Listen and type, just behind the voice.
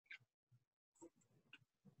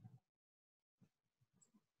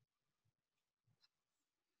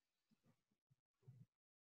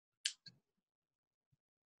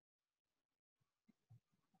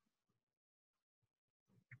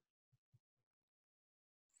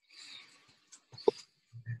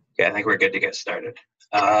Okay, I think we're good to get started.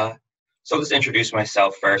 So I'll just introduce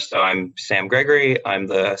myself first. So I'm Sam Gregory. I'm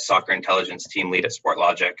the Soccer Intelligence Team Lead at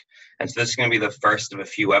Sportlogiq. And so this is going to be the first of a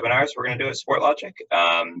few webinars we're going to do at Sportlogiq.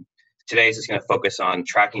 Today is just going to focus on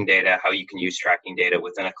tracking data, how you can use tracking data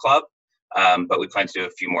within a club. But we plan to do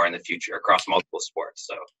a few more in the future across multiple sports.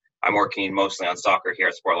 So I'm working mostly on soccer here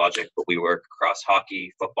at Sportlogiq, but we work across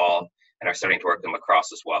hockey, football, and are starting to work in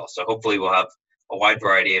lacrosse as well. So hopefully we'll have a wide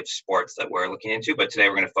variety of sports that we're looking into, but today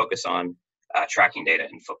we're going to focus on tracking data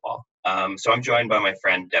in football. So I'm joined by my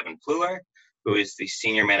friend Devin Pleuler, who is the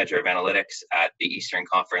Senior Manager of Analytics at the Eastern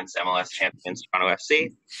Conference MLS champions Toronto FC.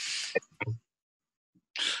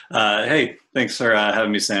 Hey, thanks for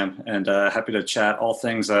having me, Sam, and happy to chat all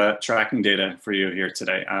things tracking data for you here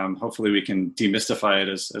today. Hopefully we can demystify it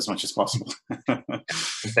as much as possible.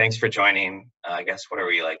 Thanks for joining. I guess, what are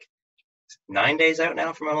we, like 9 days out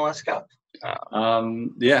now from MLS Cup?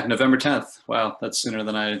 Yeah, November 10th. Wow, that's sooner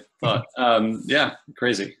than I thought. Yeah,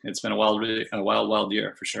 crazy. It's been a wild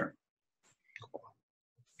year for sure.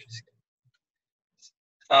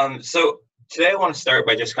 So today I want to start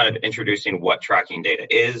by just kind of introducing what tracking data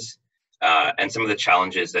is and some of the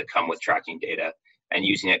challenges that come with tracking data and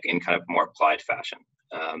using it in kind of more applied fashion.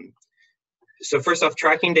 So first off,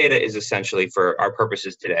 tracking data is essentially, for our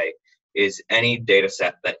purposes today, is any data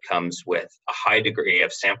set that comes with a high degree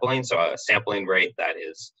of sampling, so a sampling rate that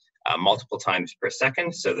is multiple times per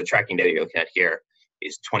second. So the tracking data you're looking at here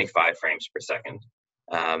is 25 frames per second.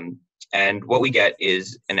 And what we get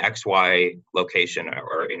is an XY location,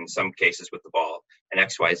 or in some cases with the ball, an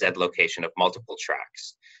XYZ location of multiple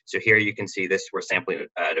tracks. So here you can see this, we're sampling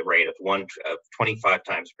at a rate of 25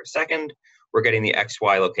 times per second. We're getting the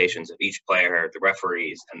XY locations of each player, the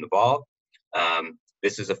referees, and the ball.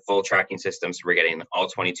 This is a full tracking system, so we're getting all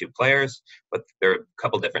 22 players, but there are a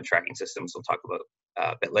couple different tracking systems we'll talk about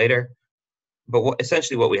a bit later. But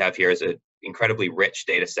essentially what we have here is an incredibly rich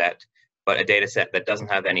data set, but a data set that doesn't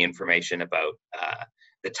have any information about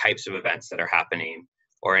the types of events that are happening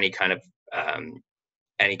or any kind of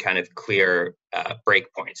clear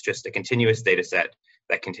breakpoints, just a continuous data set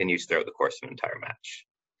that continues throughout the course of an entire match.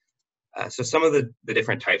 So some of the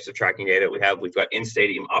different types of tracking data we've got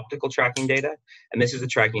in-stadium optical tracking data, and this is the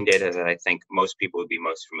tracking data that I think most people would be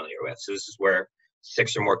most familiar with. So this is where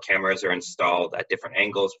 6 or more cameras are installed at different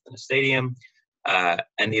angles within a stadium.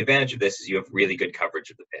 And the advantage of this is you have really good coverage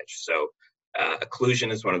of the pitch. So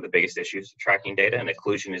occlusion is one of the biggest issues of tracking data, and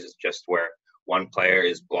occlusion is just where one player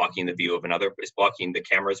is blocking the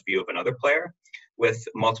camera's view of another player. With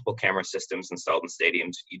multiple camera systems installed in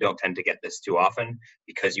stadiums, you don't tend to get this too often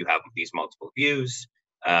because you have these multiple views.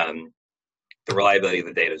 The reliability of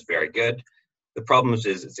the data is very good. The problem is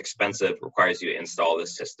it's expensive, requires you to install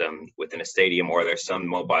this system within a stadium, or there's some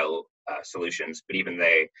mobile solutions, but even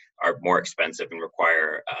they are more expensive and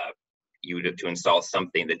require you to install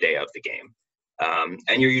something the day of the game.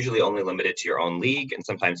 And you're usually only limited to your own league and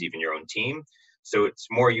sometimes even your own team. So it's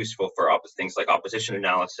more useful for things like opposition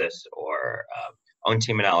analysis or own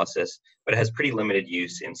team analysis, but it has pretty limited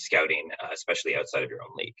use in scouting, especially outside of your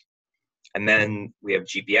own league. And then we have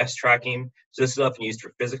GPS tracking. So this is often used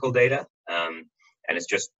for physical data, and it's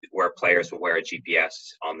just where players will wear a GPS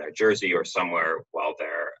on their jersey or somewhere while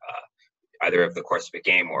they're either over the course of a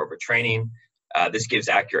game or over training. This gives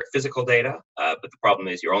accurate physical data, but the problem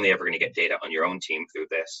is you're only ever going to get data on your own team through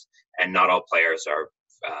this, and not all players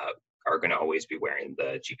are going to always be wearing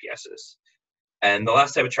the GPSs. And the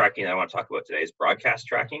last type of tracking I want to talk about today is broadcast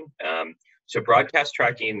tracking. So broadcast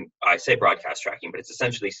tracking, I say broadcast tracking, but it's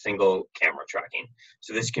essentially single camera tracking.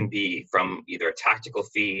 So this can be from either a tactical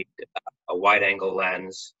feed, a wide angle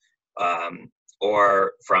lens,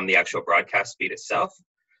 or from the actual broadcast feed itself.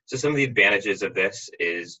 So some of the advantages of this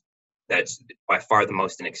is that's by far the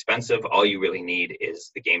most inexpensive. All you really need is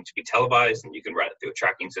the game to be televised, and you can run it through a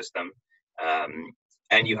tracking system.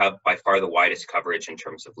 And you have by far the widest coverage in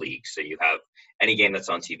terms of leagues. So you have any game that's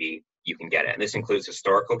on TV, you can get it. And this includes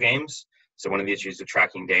historical games. So one of the issues with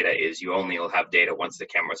tracking data is you only will have data once the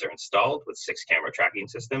cameras are installed with 6 camera tracking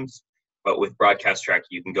systems. But with broadcast tracking,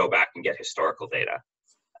 you can go back and get historical data.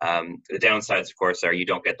 The downsides, of course, are you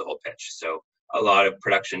don't get the whole pitch. So a lot of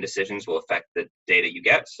production decisions will affect the data you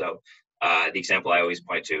get. So the example I always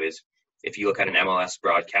point to is if you look at an MLS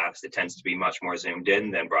broadcast, it tends to be much more zoomed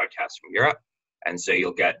in than broadcasts from Europe. And so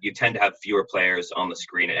you tend to have fewer players on the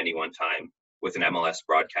screen at any one time with an MLS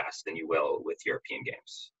broadcast than you will with European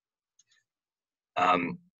games.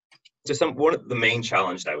 One of the main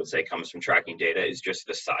challenges I would say comes from tracking data is just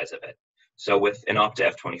the size of it. So with an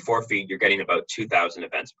Opta F24 feed, you're getting about 2,000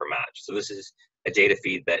 events per match. So this is a data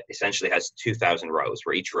feed that essentially has 2,000 rows,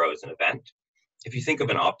 where each row is an event. if you think of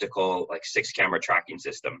an optical, like 6-camera tracking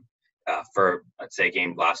system, for, let's say, a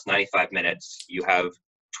game lasts 95 minutes, you have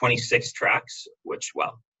 26 tracks, which,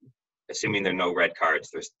 well, assuming there are no red cards,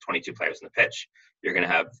 there's 22 players in the pitch, you're going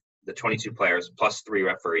to have the 22 players plus 3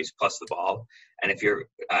 referees plus the ball. And if you're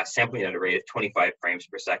sampling at a rate of 25 frames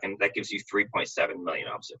per second, that gives you 3.7 million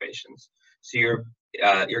observations. So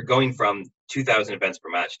you're going from 2,000 events per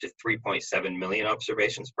match to 3.7 million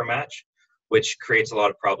observations per match, which creates a lot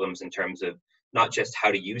of problems in terms of not just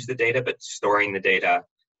how to use the data, but storing the data,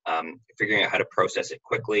 figuring out how to process it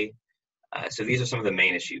quickly. So these are some of the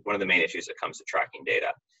main issues, one of the main issues that comes to tracking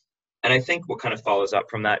data. And I think what kind of follows up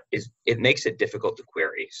from that is it makes it difficult to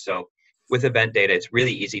query. So with event data, it's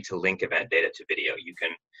really easy to link event data to video. You can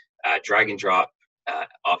drag and drop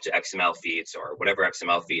off to XML feeds or whatever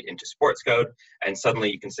XML feed into sports code, and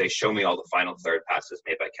suddenly you can say, show me all the final third passes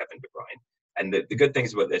made by Kevin De Bruyne. And the good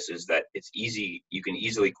things about this is that it's easy. You can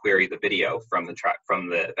easily query the video from the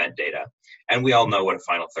event data. And we all know what a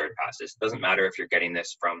final third pass is. It doesn't matter if you're getting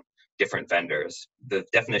this from different vendors. The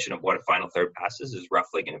definition of what a final third pass is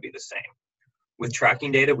roughly going to be the same. With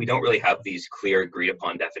tracking data, we don't really have these clear agreed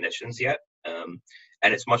upon definitions yet.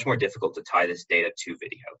 And it's much more difficult to tie this data to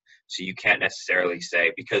video. So you can't necessarily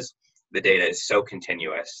say, because the data is so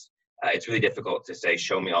continuous, it's really difficult to say,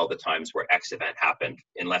 show me all the times where X event happened,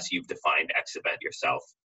 unless you've defined X event yourself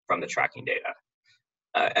from the tracking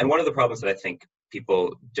data. And one of the problems that I think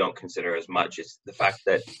people don't consider as much is the fact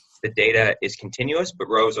that the data is continuous, but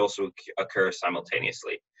rows also occur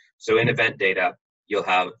simultaneously. So in event data, you'll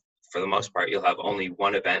have, for the most part, you'll have only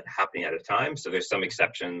one event happening at a time. So there's some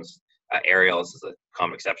exceptions. Aerials is a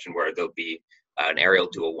common exception where there'll be an aerial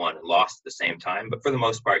duel won and lost at the same time. But for the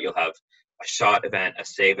most part, you'll have a shot event, a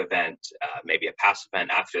save event, maybe a pass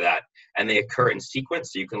event after that, and they occur in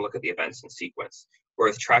sequence, so you can look at the events in sequence.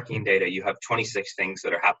 Whereas tracking data, you have 26 things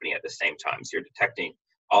that are happening at the same time. So you're detecting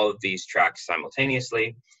all of these tracks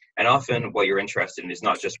simultaneously. And often what you're interested in is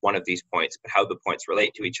not just one of these points, but how the points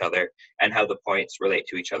relate to each other and how the points relate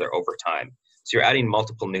to each other over time. So you're adding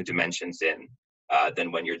multiple new dimensions in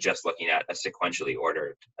than when you're just looking at a sequentially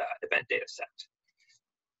ordered event data set.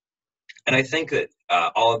 And I think that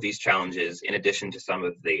all of these challenges, in addition to some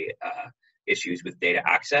of the issues with data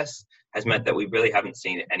access, has meant that we really haven't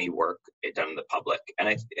seen any work done in the public.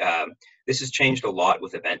 And this has changed a lot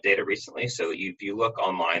with event data recently. So if you look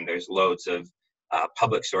online, there's loads of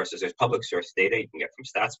public sources. There's public source data you can get from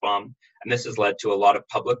StatsBomb. And this has led to a lot of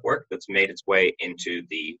public work that's made its way into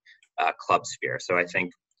the club sphere. So I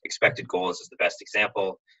think expected goals is the best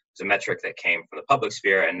example. It's a metric that came from the public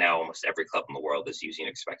sphere, and now almost every club in the world is using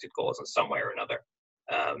expected goals in some way or another.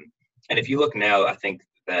 And if you look now, I think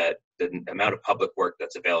that the amount of public work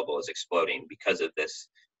that's available is exploding because of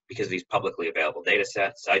these publicly available data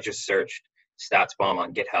sets. I just searched StatsBomb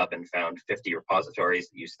on GitHub and found 50 repositories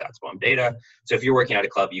that use StatsBomb data. So if you're working at a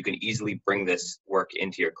club, you can easily bring this work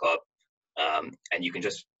into your club, and you can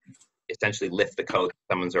just essentially lift the code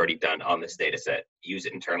someone's already done on this data set, use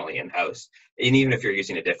it internally in-house. And even if you're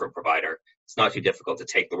using a different provider, it's not too difficult to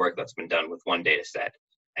take the work that's been done with one data set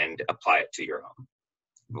and apply it to your own.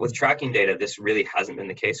 But with tracking data, this really hasn't been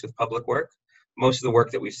the case with public work. Most of the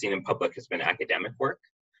work that we've seen in public has been academic work.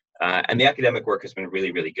 And the academic work has been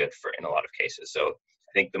really, really good in a lot of cases. So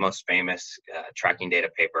I think the most famous tracking data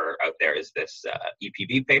paper out there is this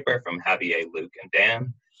EPV paper from Javier, Luke, and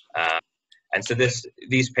Dan. And so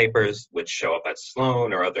these papers, which show up at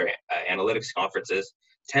Sloan or other analytics conferences,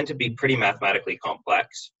 tend to be pretty mathematically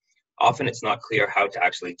complex. Often it's not clear how to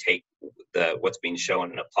actually take what's being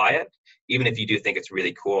shown and apply it, even if you do think it's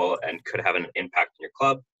really cool and could have an impact in your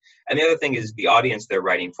club. And the other thing is the audience they're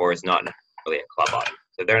writing for is not necessarily a club audience.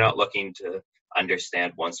 So they're not looking to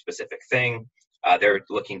understand one specific thing. They're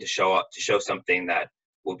looking to show something that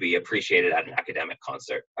will be appreciated at an academic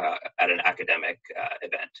concert, at an academic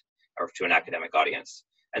event, or to an academic audience.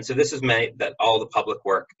 And so this has meant that all the public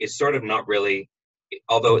work is sort of not really,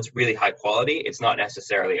 although it's really high quality, it's not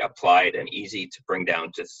necessarily applied and easy to bring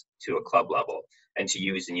down to a club level and to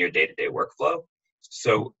use in your day-to-day workflow.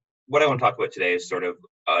 So what I want to talk about today is sort of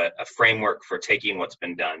a framework for taking what's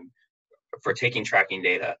been done, for taking tracking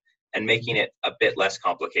data and making it a bit less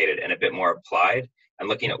complicated and a bit more applied, and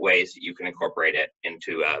looking at ways that you can incorporate it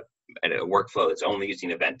into a workflow that's only using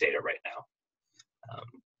event data right now.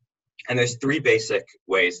 And there's 3 basic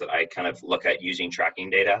ways that I kind of look at using tracking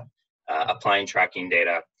data, applying tracking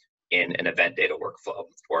data in an event data workflow,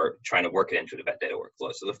 or trying to work it into an event data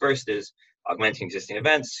workflow. So the first is augmenting existing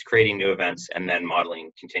events, creating new events, and then modeling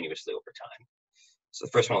continuously over time. So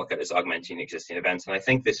the first one I'll look at is augmenting existing events. And I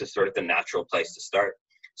think this is sort of the natural place to start.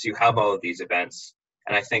 So you have all of these events.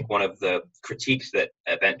 And I think one of the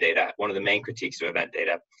main critiques of event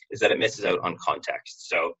data is that it misses out on context.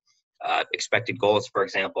 So expected goals, for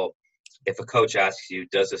example, if a coach asks you,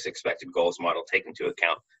 does this expected goals model take into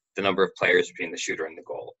account the number of players between the shooter and the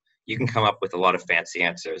goal? You can come up with a lot of fancy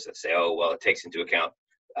answers that say, oh, well, it takes into account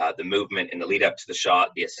the movement in the lead up to the shot,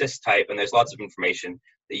 the assist type, and there's lots of information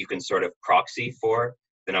that you can sort of proxy for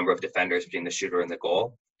the number of defenders between the shooter and the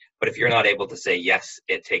goal. But if you're not able to say, yes,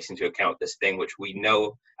 it takes into account this thing, which we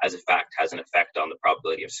know as a fact has an effect on the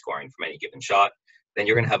probability of scoring from any given shot, then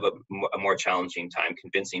you're going to have a more challenging time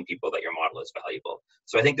convincing people that your model is valuable.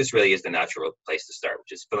 So I think this really is the natural place to start,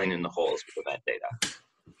 which is filling in the holes with event data.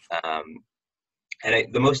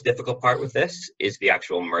 The most difficult part with this is the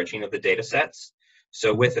actual merging of the data sets.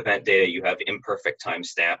 So with event data, you have imperfect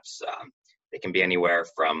timestamps. They can be anywhere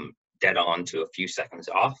from dead on to a few seconds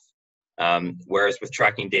off. Whereas with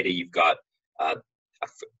tracking data, you've got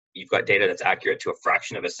data that's accurate to a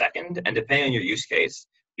fraction of a second, and depending on your use case,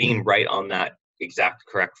 being right on that exact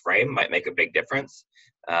correct frame might make a big difference.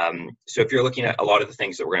 So if you're looking at a lot of the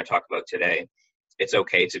things that we're going to talk about today, it's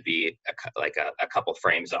okay to be a couple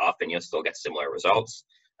frames off, and you'll still get similar results.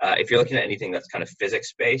 If you're looking at anything that's kind of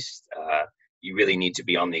physics-based, you really need to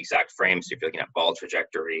be on the exact frame. So if you're looking at ball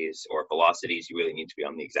trajectories or velocities, you really need to be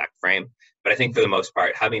on the exact frame. But I think for the most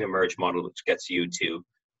part, having a merge model which gets you to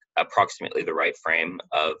approximately the right frame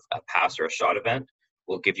of a pass or a shot event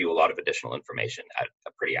will give you a lot of additional information at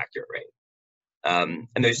a pretty accurate rate.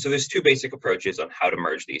 And there's two basic approaches on how to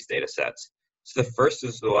merge these data sets. So the first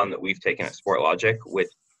is the one that we've taken at Sportlogiq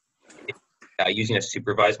with using a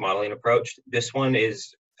supervised modeling approach. This one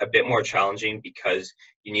is a bit more challenging because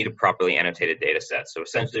you need a properly annotated data set. So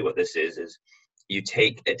essentially what this is you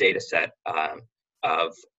take a data set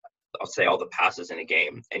of, I'll say, all the passes in a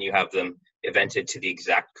game, and you have them evented to the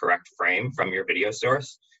exact correct frame from your video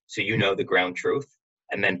source. So you know the ground truth,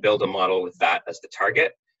 and then build a model with that as the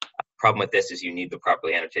target. Problem with this is you need the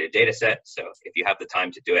properly annotated data set. So if you have the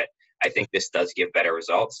time to do it, I think this does give better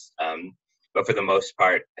results. But for the most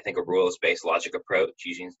part, I think a rules-based logic approach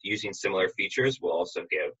using similar features will also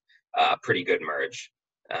give a pretty good merge.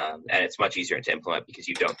 And it's much easier to implement because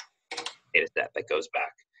you don't have a data set that goes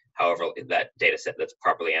back. However, that data set that's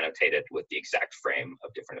properly annotated with the exact frame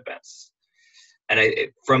of different events. And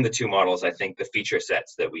from the two models, I think the feature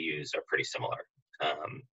sets that we use are pretty similar.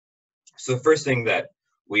 So the first thing that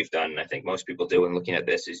we've done, and I think most people do when looking at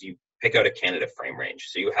this, is you pick out a candidate frame range.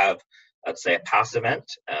 So you have, let's say, a pass event,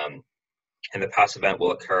 and the pass event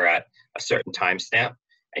will occur at a certain timestamp,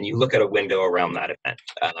 and you look at a window around that event.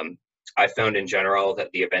 I found in general that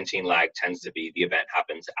the eventing lag tends to be the event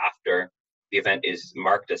happens after. The event is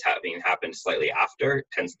marked as having happened slightly after,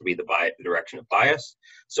 tends to be the direction of bias.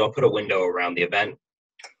 So I'll put a window around the event,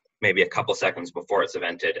 maybe a couple seconds before it's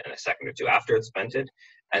evented and a second or two after it's evented,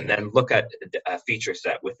 and then look at a feature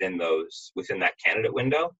set within that candidate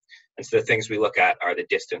window. And so the things we look at are the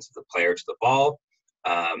distance of the player to the ball,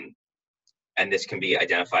 and this can be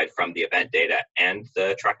identified from the event data and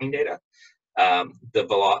the tracking data. The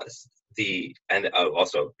velocity, and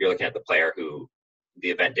also you're looking at the player who the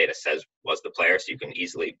event data says was the player, so you can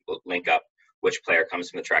easily link up which player comes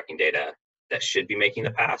from the tracking data that should be making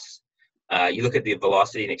the pass. You look at the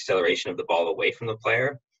velocity and acceleration of the ball away from the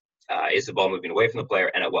player. Is the ball moving away from the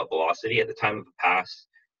player, and at what velocity? At the time of the pass,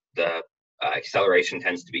 the acceleration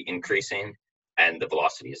tends to be increasing, and the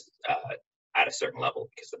velocity is at a certain level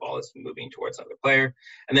because the ball is moving towards another player.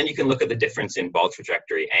 And then you can look at the difference in ball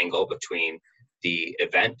trajectory angle between the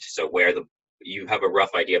event. So you have a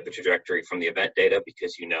rough idea of the trajectory from the event data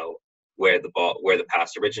because you know where the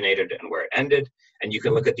pass originated and where it ended. And you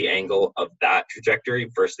can look at the angle of that trajectory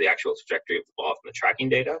versus the actual trajectory of the ball from the tracking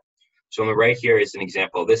data. So on the right here is an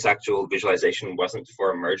example. This actual visualization wasn't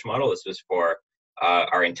for a merge model. This was for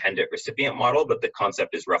our intended recipient model, but the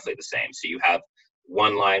concept is roughly the same. So you have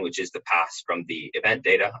one line, which is the pass from the event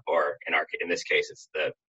data, or in this case, it's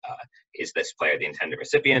is this player the intended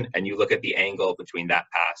recipient? And you look at the angle between that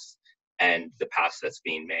pass and the pass that's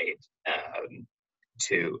being made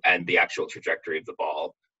and the actual trajectory of the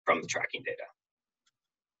ball from the tracking data.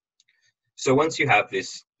 So once you have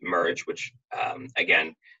this merge, which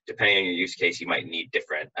again, depending on your use case, you might need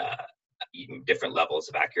different levels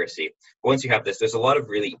of accuracy. But once you have this, there's a lot of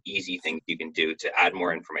really easy things you can do to add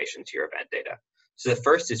more information to your event data. So the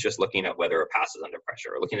first is just looking at whether a pass is under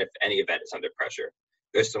pressure, or looking at if any event is under pressure.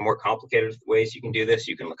 There's some more complicated ways you can do this.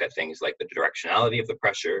 You can look at things like the directionality of the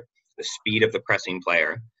pressure, the speed of the pressing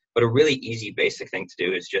player. But a really easy, basic thing to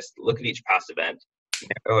do is just look at each pass event,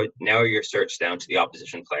 narrow your search down to the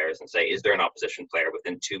opposition players and say, is there an opposition player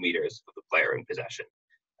within 2 meters of the player in possession?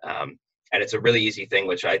 And it's a really easy thing,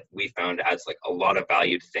 which we found adds like a lot of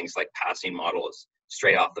value to things like passing models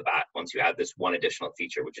straight off the bat once you add this one additional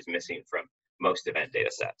feature, which is missing from most event data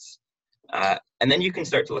sets. And then you can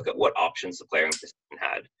start to look at what options the player in position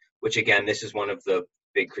had, which again, this is one of the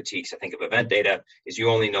big critiques, I think, of event data, is you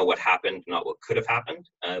only know what happened, not what could have happened.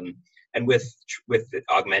 And with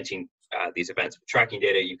augmenting these events with tracking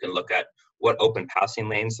data, you can look at what open passing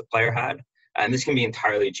lanes the player had. And this can be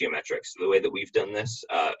entirely geometric. So the way that we've done this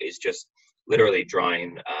is just literally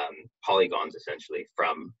drawing polygons, essentially,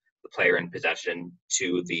 from the player in possession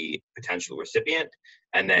to the potential recipient,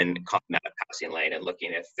 and then calling that a passing lane and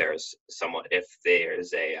looking if there's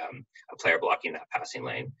a player blocking that passing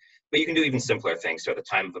lane. But you can do even simpler things. So at the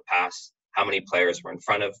time of a pass, how many players were in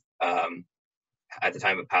front of at the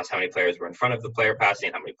time of pass, how many players were in front of the player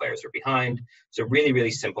passing, how many players were behind. So really,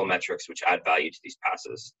 really simple metrics which add value to these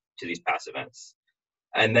passes, to these pass events.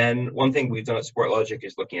 And then one thing we've done at Sportlogiq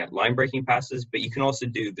is looking at line breaking passes, but you can also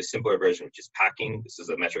do the simpler version, which is packing. This is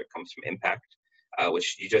a metric that comes from impact,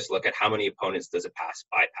 which you just look at how many opponents does a pass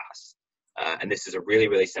bypass. And this is a really,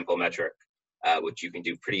 really simple metric, which you can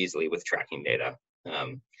do pretty easily with tracking data.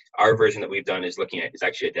 Our version that we've done is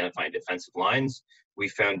actually identifying defensive lines. We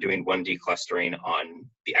found doing 1D clustering on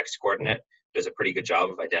the X coordinate does a pretty good job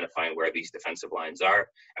of identifying where these defensive lines are.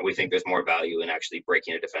 And we think there's more value in actually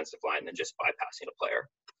breaking a defensive line than just bypassing a player.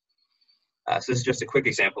 So this is just a quick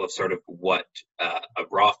example of sort of what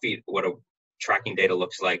what a tracking data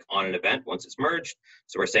looks like on an event once it's merged.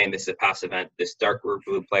 So we're saying this is a pass event. This dark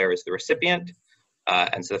blue player is the recipient.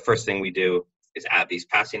 And so the first thing we do is add these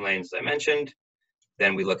passing lanes, as I mentioned.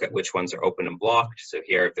 Then we look at which ones are open and blocked. So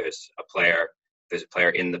here, if there's a player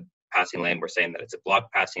in the passing lane, we're saying that it's a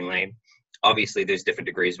blocked passing lane. Obviously, there's different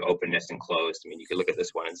degrees of openness and closed. I mean, you can look at this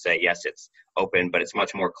one and say, yes, it's open, but it's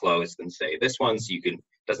much more closed than, say, this one. So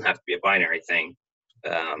doesn't have to be a binary thing.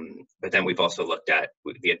 But then we've also looked at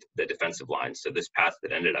the defensive line. So this pass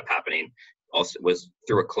that ended up happening also was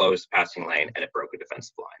through a closed passing lane, and it broke a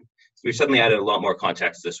defensive line. So we've suddenly added a lot more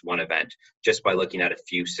context to this one event just by looking at a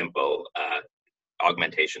few simple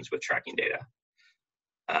augmentations with tracking data.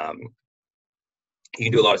 You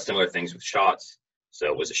can do a lot of similar things with shots.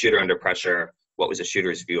 So was a shooter under pressure? What was a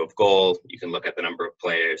shooter's view of goal? You can look at the number of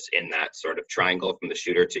players in that sort of triangle from the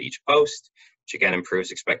shooter to each post, which again improves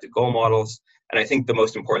expected goal models. And I think the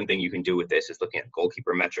most important thing you can do with this is looking at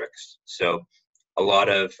goalkeeper metrics. So a lot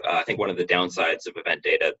of, I think one of the downsides of event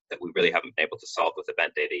data that we really haven't been able to solve with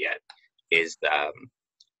event data yet is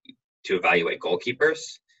to evaluate goalkeepers.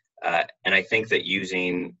 And I think that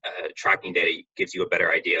using tracking data gives you a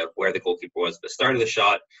better idea of where the goalkeeper was at the start of the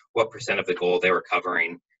shot, what percent of the goal they were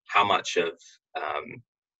covering, how much of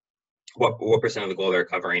what percent of the goal they're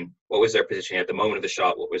covering, what was their position at the moment of the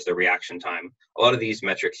shot, what was their reaction time. A lot of these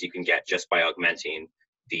metrics you can get just by augmenting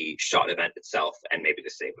the shot event itself and maybe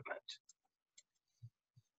the save event.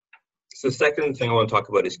 So the second thing I want to talk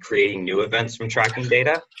about is creating new events from tracking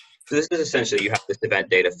data. So this is essentially, you have this event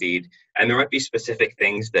data feed, and there might be specific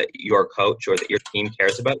things that your coach or that your team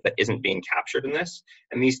cares about that isn't being captured in this.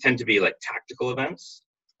 And these tend to be like tactical events.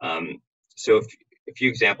 So a few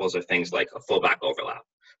examples are things like a fullback overlap.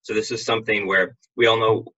 So this is something where we all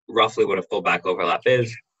know roughly what a fullback overlap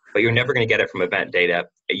is, but you're never going to get it from event data.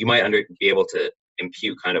 You might be able to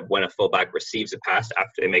impute kind of when a fullback receives a pass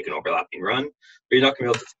after they make an overlapping run, but you're not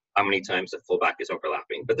going to be able to tell how many times a fullback is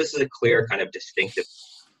overlapping. But this is a clear kind of distinctive.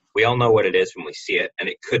 We all know what it is when we see it, and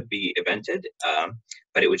it could be evented,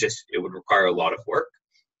 but it would require a lot of work.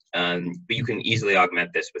 But you can easily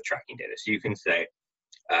augment this with tracking data. So you can say,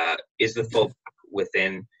 is the fullback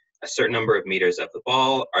within a certain number of meters of the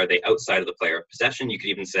ball? Are they outside of the player in possession? You could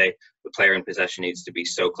even say the player in possession needs to be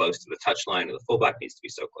so close to the touchline, or the fullback needs to be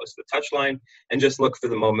so close to the touchline, and just look for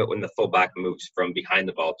the moment when the fullback moves from behind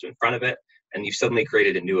the ball to in front of it, and you've suddenly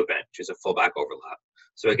created a new event, which is a fullback overlap.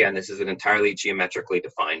 So again, this is an entirely geometrically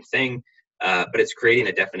defined thing, but it's creating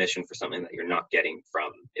a definition for something that you're not getting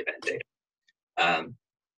from event data.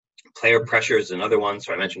 Player pressure is another one.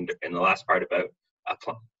 So I mentioned in the last part about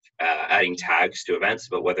adding tags to events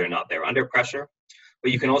about whether or not they're under pressure.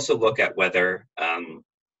 But you can also look at whether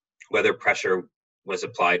pressure was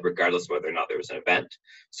applied regardless of whether or not there was an event.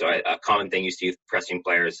 So a common thing you see with pressing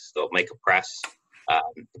players is they'll make a press.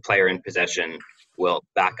 The player in possession will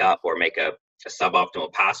back up or make a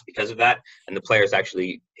suboptimal pass because of that, and the player's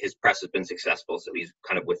actually, his press has been successful, so he's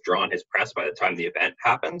kind of withdrawn his press by the time the event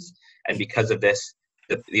happens. And because of this,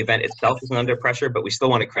 the event itself isn't under pressure, but we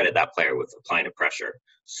still want to credit that player with applying a pressure.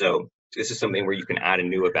 So this is something where you can add a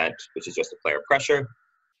new event, which is just a player pressure.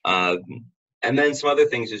 And then some other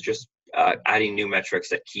things is just adding new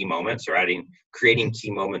metrics at key moments, or creating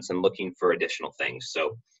key moments and looking for additional things.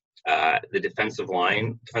 So The defensive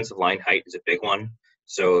line height is a big one.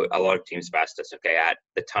 So a lot of teams have asked us, okay, at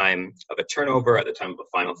the time of a turnover, at the time of a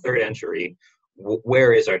final third entry,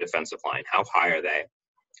 where is our defensive line? How high are they?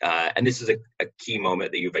 And this is a key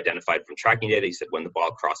moment that you've identified from tracking data. You said when the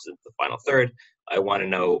ball crosses the final third, I want to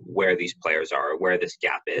know where these players are, where this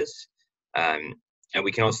gap is. And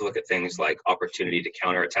we can also look at things like opportunity to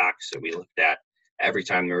counterattack. So we looked at every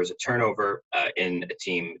time there was a turnover in a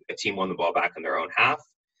team won the ball back in their own half.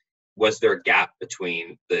 Was there a gap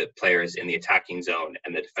between the players in the attacking zone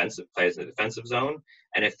and the defensive players in the defensive zone?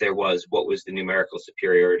 And if there was, what was the numerical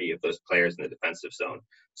superiority of those players in the defensive zone?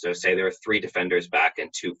 So say there are 3 defenders back and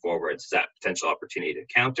 2 forwards, that potential opportunity to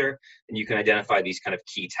counter, and you can identify these kind of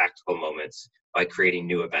key tactical moments by creating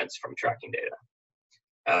new events from tracking data.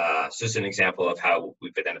 So this is an example of how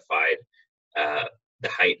we've identified the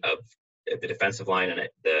height of the defensive line, and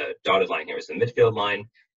the dotted line here is the midfield line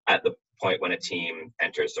at the point when a team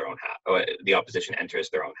enters their own half, or the opposition enters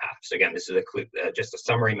their own half. So again, this is just a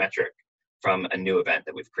summary metric from a new event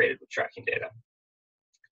that we've created with tracking data.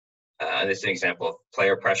 This is an example of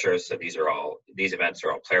player pressures. So these events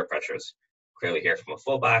are all player pressures, clearly here from a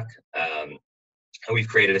fullback. And we've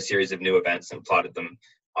created a series of new events and plotted them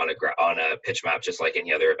on a pitch map, just like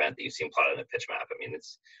any other event that you've seen plotted on a pitch map. I mean,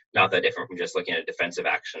 it's not that different from just looking at defensive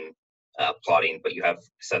action plotting, but you have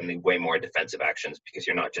suddenly way more defensive actions because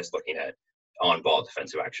you're not just looking at on-ball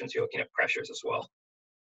defensive actions, you're looking at pressures as well.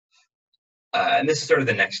 And this is sort of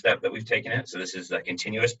the next step that we've taken it. So this is the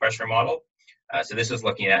continuous pressure model. So this is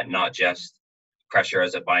looking at not just pressure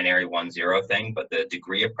as a binary 1-0 thing, but the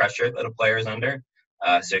degree of pressure that a player is under.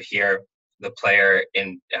 So here,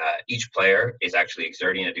 each player is actually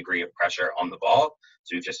exerting a degree of pressure on the ball.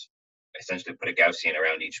 So we've just essentially put a Gaussian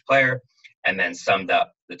around each player and then summed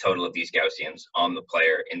up the total of these Gaussians on the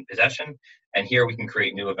player in possession. And here we can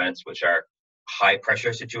create new events, which are high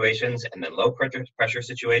pressure situations and then low pressure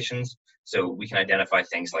situations. So we can identify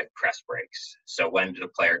things like press breaks. So when did a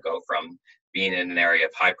player go from being in an area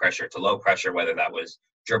of high pressure to low pressure, whether that was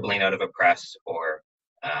dribbling out of a press or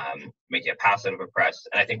making a pass out of a press.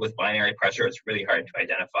 And I think with binary pressure, it's really hard to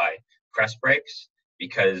identify press breaks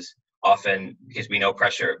because we know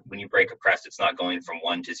pressure, when you break a press, it's not going from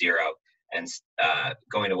 1 to 0. And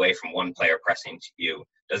going away from one player pressing to you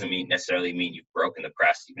doesn't necessarily mean you've broken the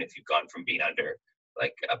press, even if you've gone from being under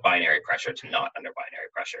like a binary pressure to not under binary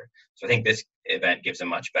pressure. So I think this event gives a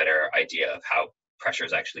much better idea of how pressure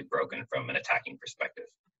is actually broken from an attacking perspective.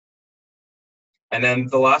 And then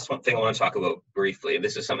the last thing I want to talk about briefly,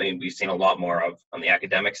 this is something we've seen a lot more of on the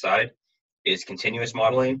academic side, is continuous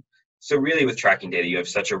modeling. So really with tracking data, you have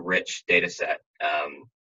such a rich data set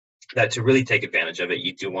that to really take advantage of it,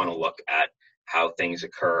 you do want to look at how things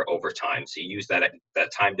occur over time. So you use that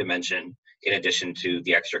time dimension in addition to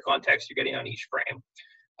the extra context you're getting on each frame.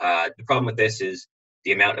 The problem with this is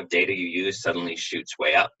the amount of data you use suddenly shoots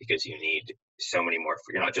way up because you need so many more.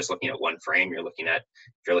 You're not just looking at one frame. If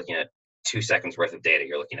you're looking at 2 seconds worth of data,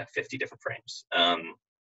 you're looking at 50 different frames.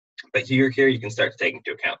 But here you can start to take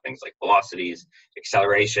into account things like velocities,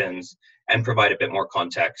 accelerations, and provide a bit more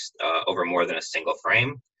context over more than a single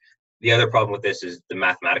frame. The other problem with this is the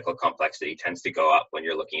mathematical complexity tends to go up when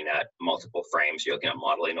you're looking at multiple frames. You're looking at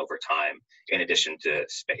modeling over time in addition to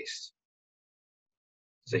space.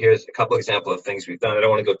 So here's a couple examples of things we've done. I don't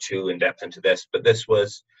want to go too in depth into this, but this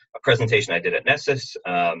was a presentation I did at Nessus,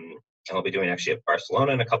 and I'll be doing actually at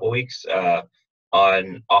Barcelona in a couple of weeks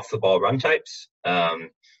on off-the-ball run types.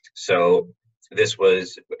 So this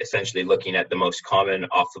was essentially looking at the most common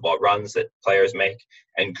off-the-ball runs that players make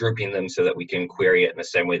and grouping them so that we can query it in the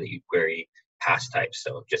same way that you query pass types.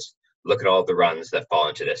 So just look at all the runs that fall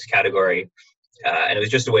into this category. And it was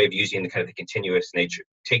just a way of using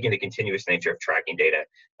taking the continuous nature of tracking data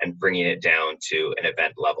and bringing it down to an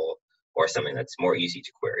event level or something that's more easy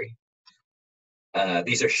to query.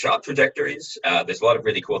 These are shot trajectories. There's a lot of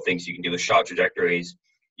really cool things you can do with shot trajectories.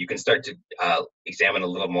 You can start to examine a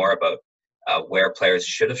little more about where players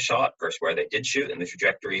should have shot versus where they did shoot in the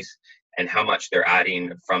trajectories and how much they're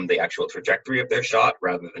adding from the actual trajectory of their shot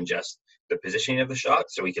rather than just the positioning of the shot.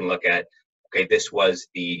 So we can look at, okay, this was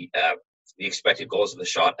the expected goals of the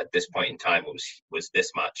shot at this point in time was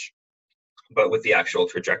this much, but with the actual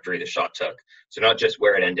trajectory the shot took. So not just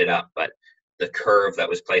where it ended up, but the curve that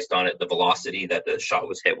was placed on it, the velocity that the shot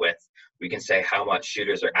was hit with. We can say how much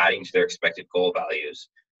shooters are adding to their expected goal values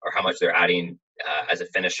or how much they're adding as a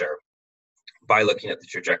finisher by looking at the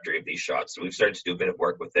trajectory of these shots. So we've started to do a bit of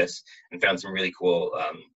work with this and found some really cool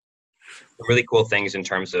things in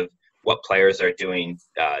terms of what players are doing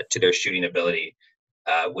to their shooting ability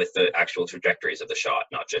with the actual trajectories of the shot,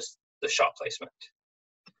 not just the shot placement.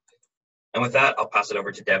 And with that, I'll pass it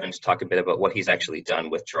over to Devin to talk a bit about what he's actually done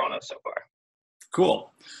with Toronto so far.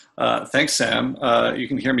 Cool. Thanks, Sam. You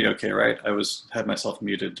can hear me okay, right? I had myself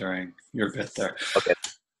muted during your bit there. Okay.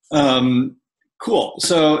 Cool.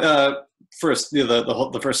 So first,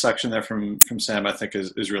 the first section there from Sam, I think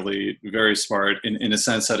is really very smart in a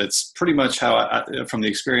sense that it's pretty much how from the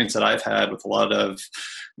experience that I've had with a lot of,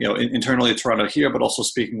 internally at Toronto here, but also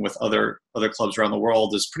speaking with other clubs around the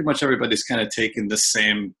world, is pretty much everybody's kind of taken this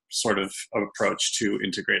same sort of approach to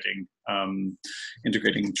integrating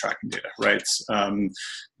tracking data, right?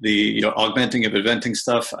 The augmenting and eventing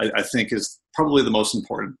stuff, I think, is probably the most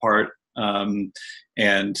important part.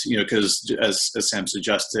 And because as Sam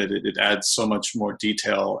suggested, it adds so much more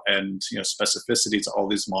detail and specificity to all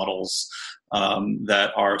these models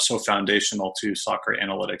that are so foundational to soccer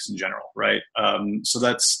analytics in general, right? So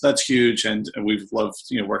that's huge, and we've loved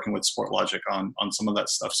working with Sportlogiq on some of that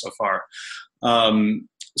stuff so far.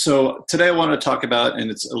 So today I want to talk about, and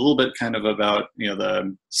it's a little bit kind of about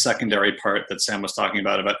the secondary part that Sam was talking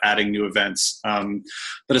about adding new events.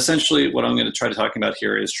 But essentially, what I'm going to try to talk about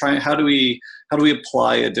here is how do we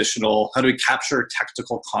apply how do we capture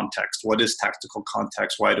tactical context? What is tactical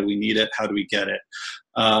context? Why do we need it? How do we get it?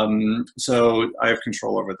 So I have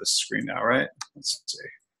control over this screen now, right? Let's see.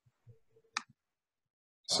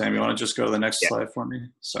 Sam, you want to just go to the next slide for me?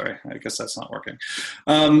 Sorry, I guess that's not working.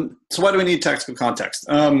 So why do we need tactical context?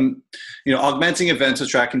 Augmenting events with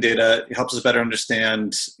tracking data helps us better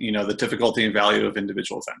understand, the difficulty and value of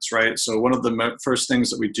individual events, right? So one of the first things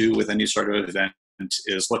that we do with any sort of event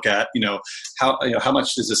is look at, how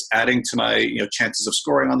much is this adding to my, chances of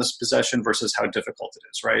scoring on this possession versus how difficult it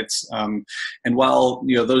is, right? And while,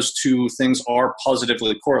 those two things are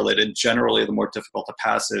positively correlated, generally the more difficult a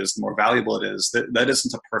pass is, the more valuable it is. That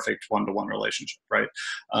isn't a perfect one-to-one relationship, right?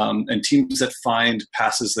 And teams that find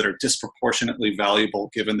passes that are disproportionately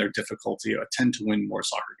valuable given their difficulty tend to win more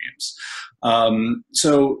soccer games.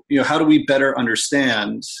 So, how do we better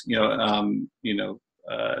understand,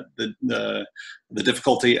 the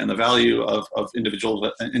difficulty and the value of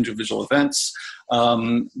individual events,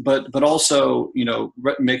 but also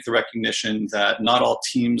make the recognition that not all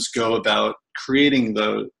teams go about creating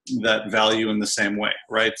that value in the same way,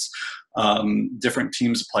 right? Different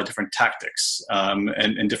teams apply different tactics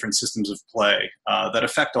and different systems of play that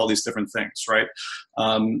affect all these different things, right?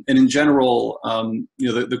 And in general,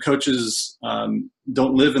 the coaches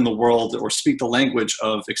don't live in the world or speak the language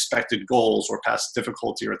of expected goals or past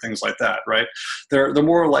difficulty or things like that, right? They're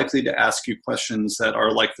more likely to ask you questions that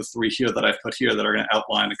are like the three here that I've put here that are going to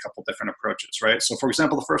outline a couple different approaches, right? So for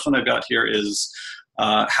example, the first one I've got here is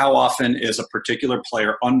how often is a particular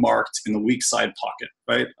player unmarked in the weak side pocket,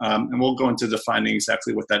 right? And we'll go into defining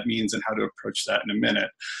exactly what that means and how to approach that in a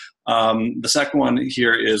minute. The second one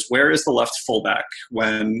here is where is the left fullback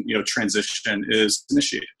when transition is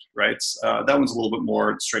initiated, right? That one's a little bit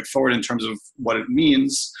more straightforward in terms of what it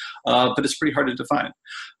means, but it's pretty hard to define.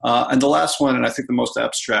 And the last one, and I think the most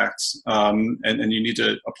abstract, and you need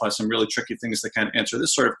to apply some really tricky things that kind of answer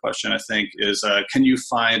this sort of question, I think, is can you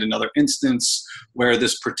find another instance where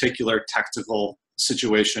this particular tactical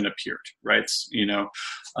situation appeared, right?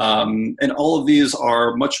 And all of these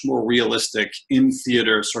are much more realistic in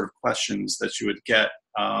theater sort of questions that you would get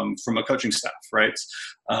from a coaching staff, right?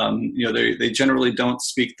 They generally don't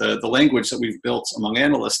speak the language that we've built among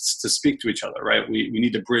analysts to speak to each other, right? We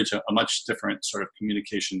need to bridge a much different sort of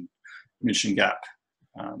communication gap.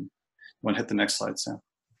 Want to hit the next slide, Sam?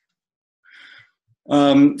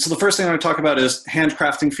 So the first thing I'm going to talk about is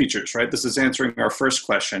handcrafting features, right? This is answering our first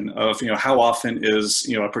question of, how often is,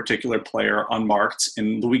 a particular player unmarked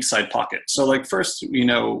in the weak side pocket. So like first,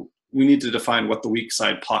 we need to define what the weak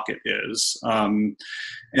side pocket is. And,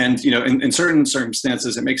 in certain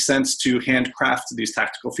circumstances, it makes sense to handcraft these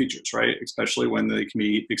tactical features, right? Especially when they can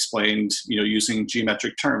be explained, using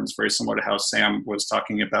geometric terms, very similar to how Sam was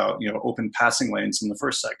talking about, open passing lanes in the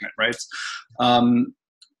first segment, right?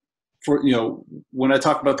 When I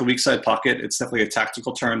talk about the weak side pocket, it's definitely a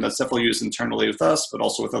tactical term that's definitely used internally with us, but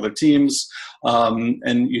also with other teams.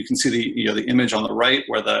 And you can see the image on the right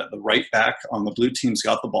where the right back on the blue team's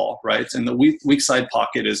got the ball, right? And the weak side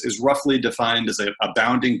pocket is roughly defined as a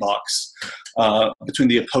bounding box between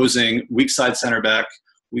the opposing weak side center back,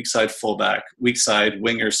 weak side fullback, weak side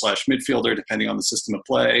winger / midfielder, depending on the system of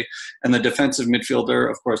play, and the defensive midfielder.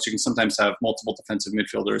 Of course, you can sometimes have multiple defensive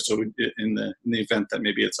midfielders. So in the event that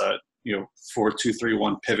maybe it's a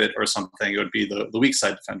 4-2-3-1 pivot or something, it would be the weak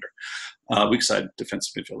side defender, weak side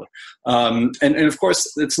defensive midfielder. And of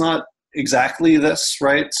course, it's not exactly this,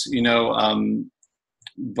 right?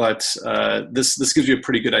 this gives you a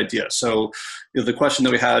pretty good idea. So the question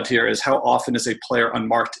that we had here is, how often is a player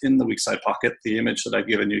unmarked in the weak side pocket? The image that I've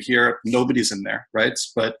given you here, nobody's in there, right?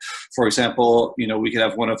 But for example, we could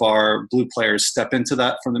have one of our blue players step into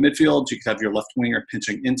that from the midfield. You could have your left winger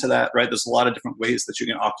pinching into that, right? There's a lot of different ways that you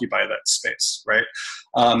can occupy that space, right?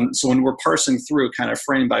 So when we're parsing through kind of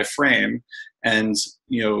frame by frame and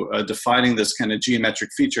defining this kind of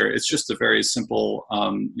geometric feature, it's just a very simple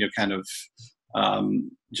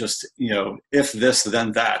just if this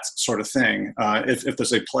then that sort of thing. If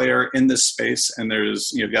there's a player in this space and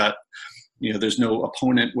there's there's no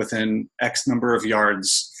opponent within X number of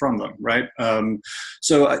yards from them, right?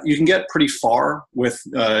 So you can get pretty far with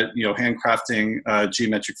handcrafting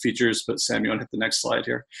geometric features. But Sam, you want to hit the next slide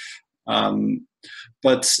here?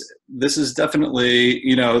 But this is definitely,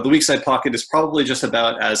 the weak side pocket is probably just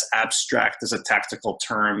about as abstract as a tactical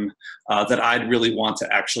term that I'd really want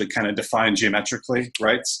to actually kind of define geometrically,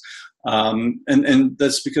 right? And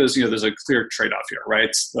that's because, there's a clear trade-off here, right?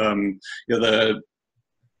 That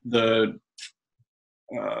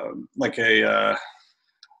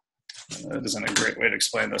isn't a great way to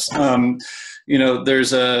explain this.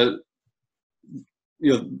 There's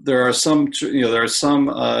there are some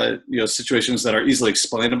situations that are easily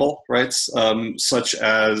explainable, right? Such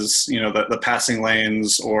as the passing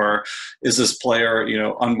lanes, or is this player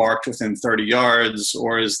unmarked within 30 yards,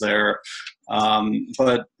 or is there?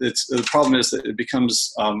 But the problem is that it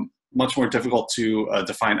becomes much more difficult to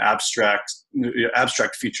define abstract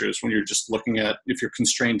features when you're just looking at, if you're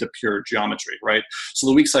constrained to pure geometry, right? So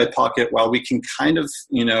the weak side pocket, while we can kind of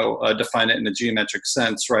define it in a geometric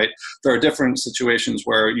sense, right, there are different situations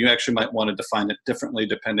where you actually might want to define it differently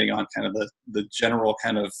depending on kind of the general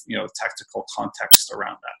kind of tactical context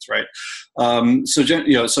around that, right? So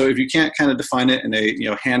if you can't kind of define it in a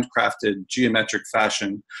handcrafted geometric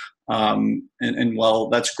fashion, and well,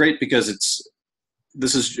 that's great because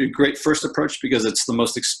this is a great first approach because it's the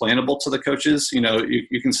most explainable to the coaches. You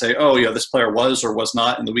can say, oh, this player was or was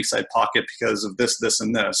not in the weak side pocket because of this, this,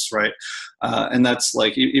 and this, right? And that's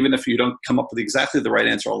like, even if you don't come up with exactly the right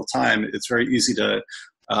answer all the time, it's very easy to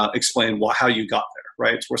explain how you got there,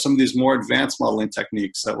 right? Where some of these more advanced modeling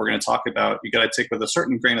techniques that we're going to talk about, you got to take with a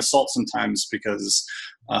certain grain of salt sometimes because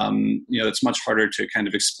it's much harder to kind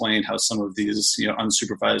of explain how some of these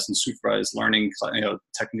unsupervised and supervised learning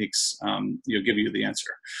techniques give you the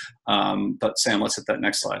answer. But Sam, let's hit that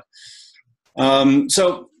next slide.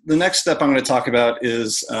 So the next step I'm going to talk about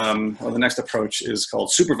is, or the next approach is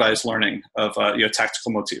called supervised learning of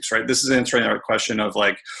tactical motifs, right? This is answering our question of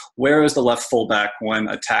like, where is the left fullback when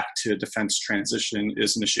attack to defense transition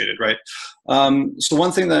is initiated, right? So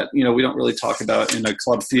one thing that we don't really talk about in a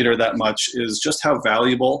club theater that much is just how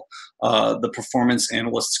valuable the performance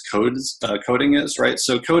analyst's coding is, right?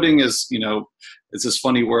 So coding is, it's this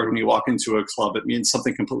funny word when you walk into a club. It means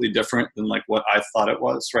something completely different than like what I thought it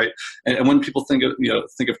was, right? And when people think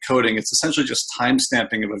of coding, it's essentially just time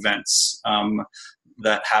stamping of events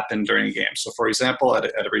that happen during a game. So for example,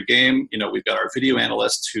 at every game, we've got our video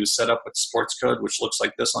analyst who's set up with sports code, which looks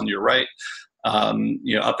like this on your right,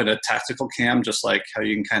 up in a tactical cam, just like how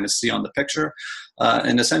you can kind of see on the picture.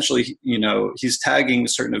 And essentially, he's tagging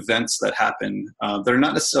certain events that happen. They're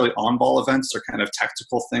not necessarily on-ball events. They're kind of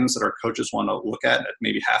tactical things that our coaches want to look at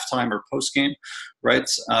maybe halftime or post-game, right?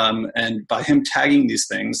 And by him tagging these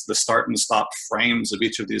things, the start and stop frames of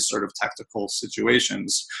each of these sort of tactical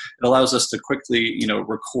situations, it allows us to quickly,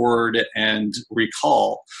 record and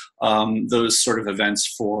recall those sort of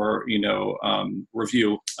events for,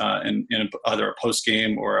 review in either a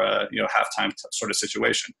post-game or a halftime sort of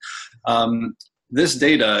situation. This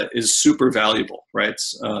data is super valuable, right?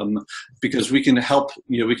 Because we can help,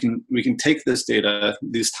 we can take this data,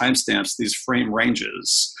 these timestamps, these frame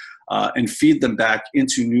ranges, and feed them back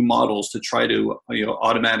into new models to try to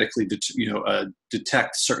automatically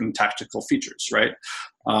detect certain tactical features, right?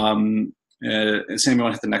 Sam, you want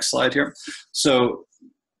to hit the next slide here? So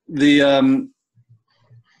the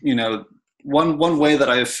one way that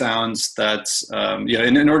I have found that,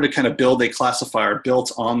 in order to kind of build a classifier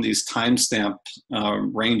built on these timestamp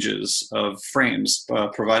ranges of frames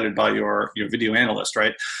provided by your video analyst,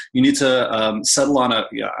 right? You need to settle on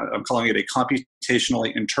I'm calling it a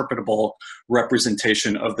computationally interpretable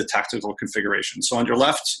representation of the tactical configuration. So on your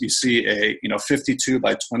left, you see a 52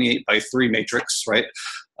 by 28 by 3 matrix, right?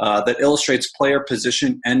 That illustrates player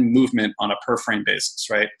position and movement on a per frame basis,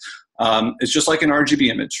 right? It's just like an RGB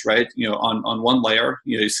image, right? On one layer,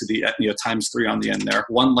 you see the ×3 on the end there.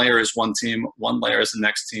 One layer is one team, one layer is the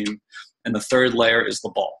next team, and the third layer is the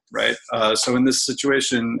ball, right? So in this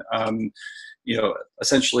situation,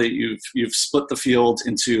 essentially you've split the field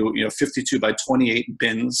into 52 by 28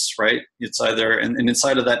 bins, right? It's either, and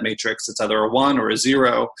inside of that matrix, it's either a 1 or a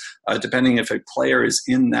 0, depending if a player is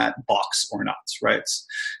in that box or not, right?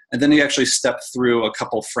 And then you actually step through a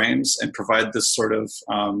couple frames and provide this sort of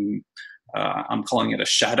I'm calling it a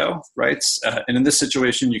shadow, right? And in this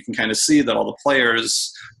situation, you can kind of see that all the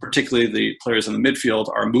players, particularly the players in the midfield,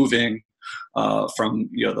 are moving from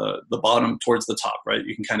the bottom towards the top, right?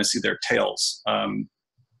 You can kind of see their tails.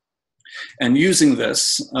 And using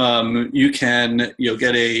this, you can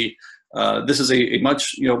get a this is a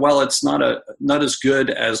much while it's not as good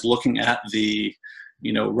as looking at the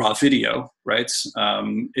raw video, right?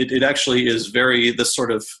 It actually is this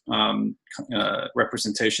sort of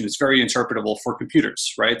representation is very interpretable for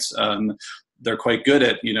computers, right? They're quite good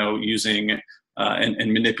at using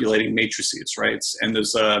and manipulating matrices, right? And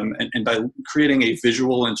there's and by creating a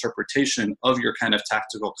visual interpretation of your kind of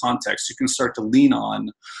tactical context, you can start to lean on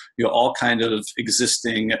all kind of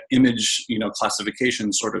existing image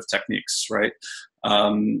classification sort of techniques, right?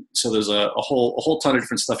 So there's a whole ton of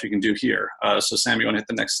different stuff you can do here. So Sam, you want to hit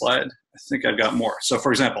the next slide? I think I've got more. So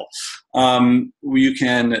for example, you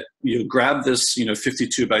can grab this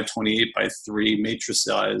 52 by 28 by 3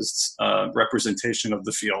 matricized representation of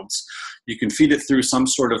the fields. You can feed it through some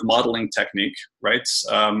sort of modeling technique, right?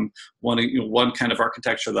 One kind of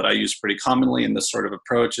architecture that I use pretty commonly in this sort of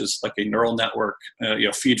approach is like a neural network,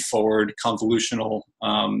 feed forward convolutional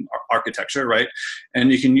architecture, right?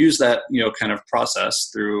 And you can use that kind of process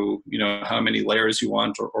through how many layers you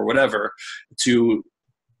want or whatever to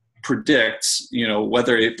predict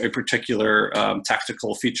whether a particular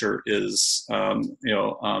tactical feature is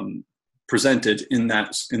presented in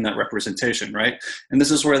that representation, right? And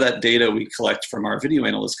this is where that data we collect from our video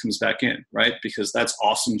analysts comes back in, right? Because that's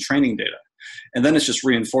awesome training data, and then it's just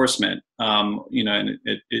reinforcement, and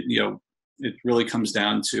it really comes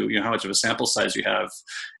down to how much of a sample size you have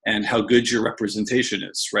and how good your representation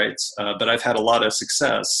is, right? But I've had a lot of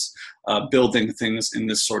success building things in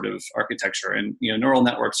this sort of architecture, and neural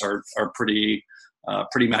networks are pretty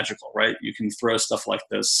magical, right? You can throw stuff like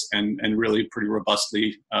this and really pretty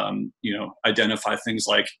robustly identify things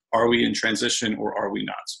like, are we in transition or are we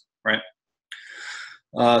not, right?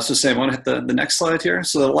 So Sam, I want to hit the next slide here.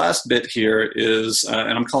 So the last bit here is,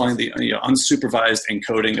 and I'm calling the unsupervised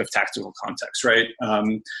encoding of tactical context, right?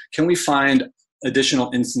 Can we find additional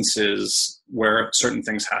instances where certain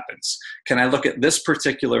things happens? Can I look at this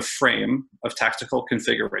particular frame of tactical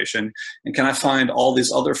configuration, and can I find all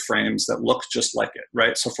these other frames that look just like it,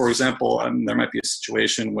 right? So for example, there might be a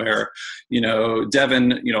situation where,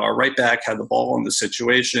 Devin, our right back had the ball in the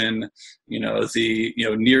situation, the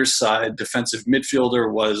near side defensive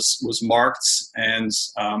midfielder was marked, and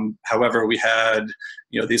however, we had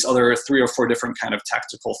these other 3 or 4 different kind of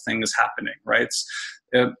tactical things happening, right?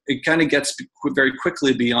 It kind of gets very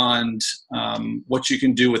quickly beyond what you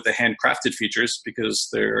can do with the handcrafted features, because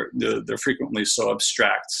they're frequently so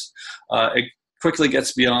abstract. It quickly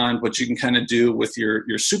gets beyond what you can kind of do with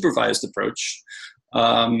your supervised approach,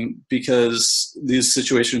 because these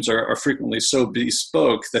situations are frequently so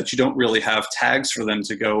bespoke that you don't really have tags for them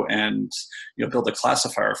to go and build a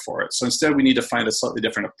classifier for it. So instead, we need to find a slightly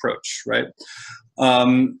different approach, right?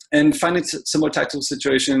 And finding similar tactical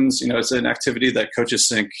situations, it's an activity that coaches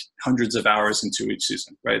sink hundreds of hours into each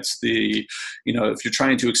season, right? It's if you're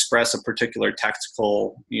trying to express a particular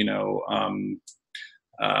tactical,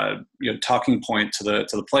 talking point to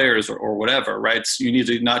the players or whatever, right? So you need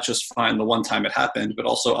to not just find the one time it happened, but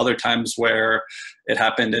also other times where it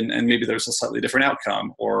happened and maybe there's a slightly different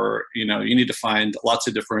outcome, or, you need to find lots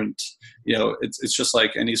of different, it's just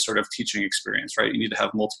like any sort of teaching experience, right? You need to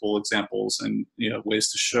have multiple examples and,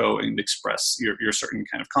 ways to show and express your certain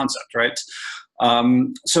kind of concept, right?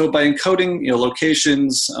 So by encoding,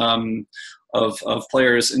 locations, of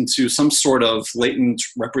players into some sort of latent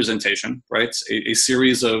representation, right? A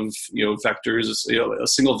series of vectors, a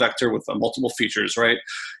single vector with multiple features, right?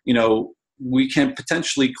 We can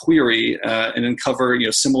potentially query and uncover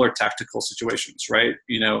similar tactical situations, right?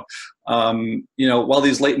 While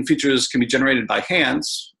these latent features can be generated by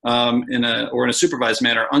hands in a supervised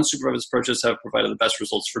manner, unsupervised approaches have provided the best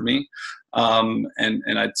results for me, and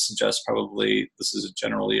I'd suggest probably this is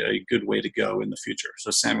generally a good way to go in the future. So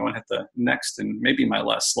Sam, I want to hit the next and maybe my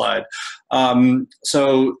last slide.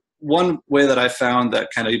 So one way that I found that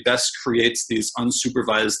kind of best creates these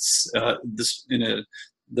unsupervised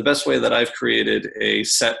the best way that I've created a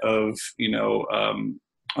set of,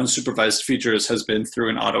 unsupervised features has been through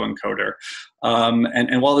an autoencoder.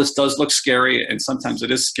 And while this does look scary, and sometimes it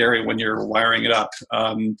is scary when you're wiring it up,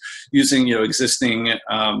 using, existing,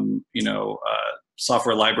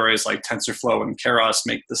 software libraries like TensorFlow and Keras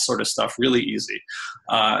make this sort of stuff really easy.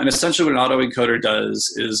 And essentially what an autoencoder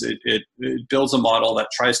does is it builds a model that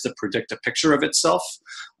tries to predict a picture of itself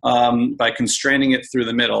by constraining it through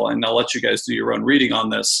the middle. And I'll let you guys do your own reading on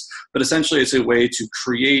this. But essentially it's a way to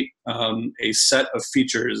create a set of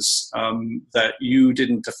features that you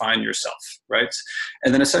didn't define yourself, right?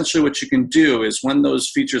 And then essentially what you can do is when those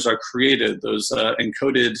features are created, those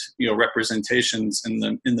encoded representations in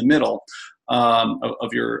the middle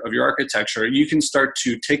of your architecture, you can start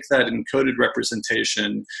to take that encoded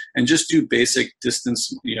representation and just do basic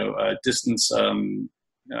distance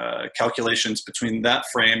calculations between that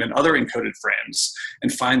frame and other encoded frames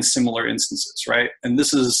and find similar instances, right? And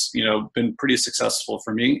this has, been pretty successful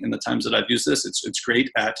for me in the times that I've used this. It's great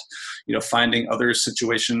at, finding other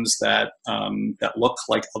situations that that look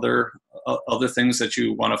like other things that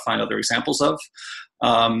you want to find other examples of.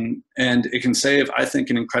 And it can save, I think,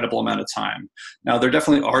 an incredible amount of time. Now, there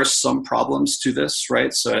definitely are some problems to this,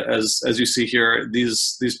 right? So as you see here,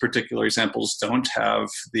 these particular examples don't have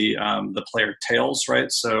the player tails,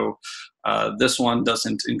 right? So this one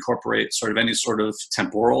doesn't incorporate sort of any sort of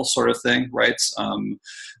temporal sort of thing, right?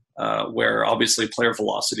 Where obviously player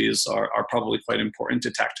velocities are probably quite important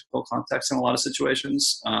to tactical context in a lot of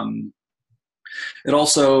situations. It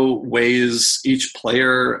also weighs each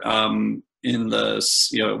player in the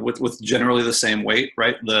with generally the same weight,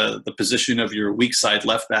 right? The position of your weak side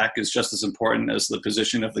left back is just as important as the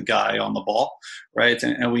position of the guy on the ball, right?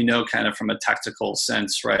 And we know kind of from a tactical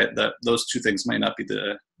sense, right, that those two things may not be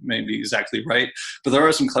exactly right, but there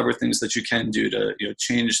are some clever things that you can do to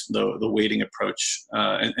change the weighting approach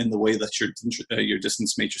and the way that your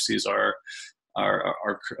distance matrices are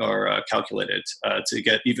calculated to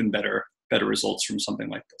get even better results from something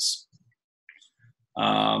like this.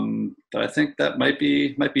 But I think that might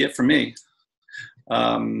be it for me.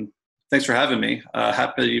 Thanks for having me.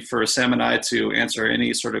 Happy for Sam and I to answer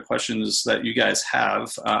any sort of questions that you guys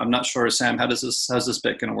have. I'm not sure, Sam, how's this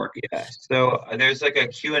bit going to work? Yeah, so there's like a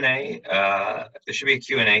Q&A. There should be a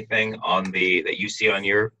Q&A thing on that you see on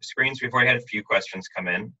your screens. We've already had a few questions come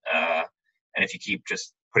in. And if you keep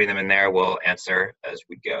just putting them in there, we'll answer as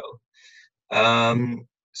we go.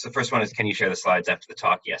 So the first one is, can you share the slides after the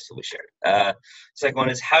talk? Yes, we'll share it. Second one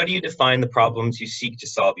is, how do you define the problems you seek to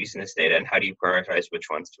solve using this data, and how do you prioritize which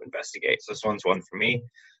ones to investigate? So this one's one for me.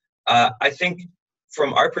 I think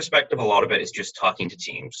from our perspective, a lot of it is just talking to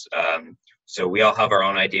teams. So we all have our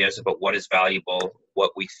own ideas about what is valuable,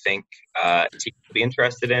 what we think teams will be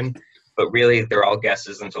interested in, but really they're all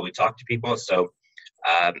guesses until we talk to people. So,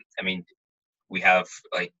 I mean, we have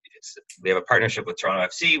a partnership with Toronto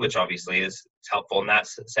FC, which obviously is helpful in that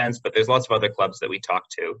sense, but there's lots of other clubs that we talk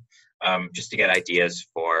to just to get ideas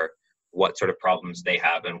for what sort of problems they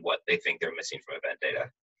have and what they think they're missing from event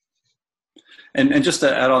data. And just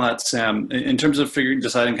to add on that, Sam, in terms of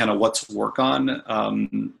deciding kind of what to work on,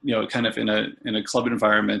 kind of in a club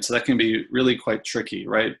environment, that can be really quite tricky,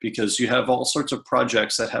 right? Because you have all sorts of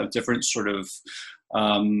projects that have different sort of,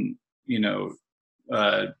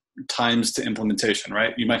 times to implementation,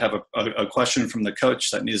 right? You might have a question from the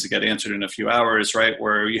coach that needs to get answered in a few hours, right?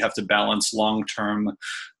 Where you have to balance long-term,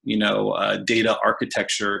 data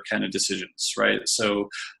architecture kind of decisions, right? So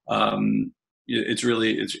it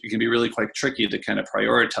can be really quite tricky to kind of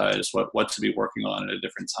prioritize what to be working on at a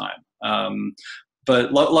different time.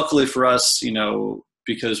 But luckily for us,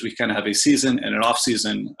 because we kind of have a season and an off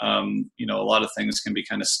season, a lot of things can be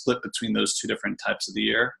kind of split between those two different types of the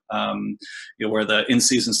year, where the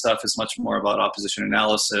in-season stuff is much more about opposition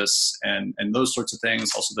analysis and those sorts of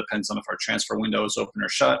things. Also depends on if our transfer window is open or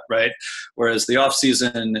shut, right? Whereas the off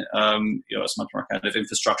season, it's much more kind of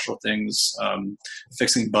infrastructural things,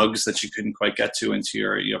 fixing bugs that you couldn't quite get to into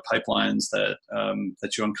your pipelines that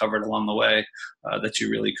you uncovered along the way that you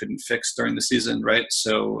really couldn't fix during the season, right?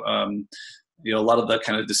 So a lot of the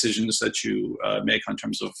kind of decisions that you make in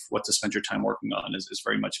terms of what to spend your time working on is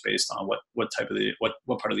very much based on what part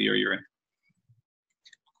of the year you're in.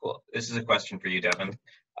 Cool. This is a question for you, Devin.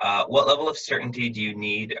 What level of certainty do you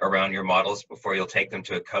need around your models before you'll take them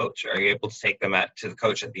to a coach? Are you able to take them to the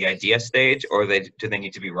coach at the idea stage, or do they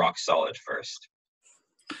need to be rock solid first?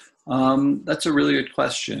 That's a really good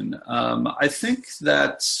question. I think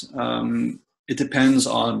that it depends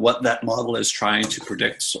on what that model is trying to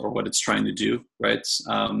predict or what it's trying to do, right?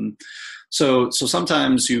 So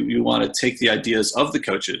sometimes you want to take the ideas of the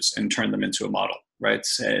coaches and turn them into a model, right?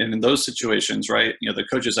 And in those situations, right, the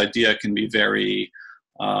coach's idea can be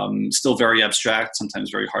still very abstract,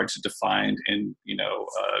 sometimes very hard to define in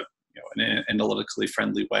an analytically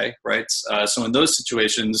friendly way, right? So in those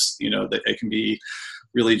situations, that it can be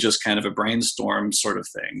really just kind of a brainstorm sort of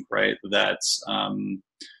thing, right? That,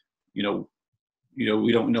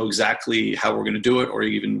 we don't know exactly how we're going to do it or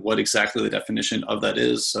even what exactly the definition of that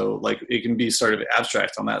is. So like it can be sort of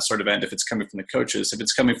abstract on that sort of end if it's coming from the coaches. If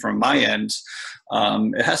it's coming from my end,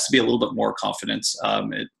 it has to be a little bit more confident.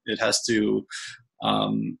 It has to,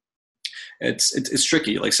 it's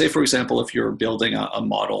tricky. Like say, for example, if you're building a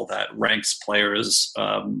model that ranks players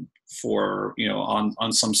for,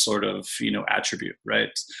 on some sort of, attribute,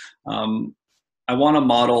 right? I want a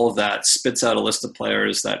model that spits out a list of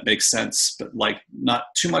players that makes sense, but like not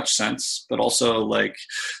too much sense, but also like,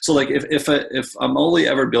 so like if I'm only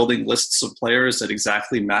ever building lists of players that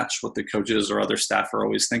exactly match what the coaches or other staff are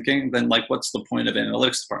always thinking, then like what's the point of an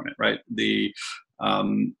analytics department, right?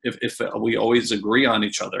 If we always agree on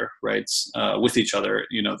each other, right, with each other,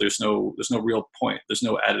 there's no real point, there's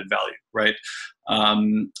no added value, right?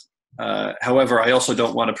 However, I also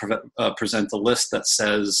don't want to present a list that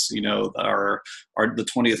says, the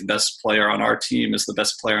 20th best player on our team is the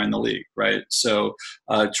best player in the league, right? So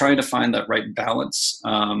trying to find that right balance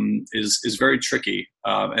is very tricky,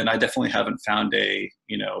 and I definitely haven't found a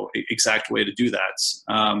exact way to do that.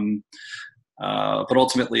 But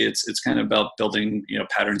ultimately, it's kind of about building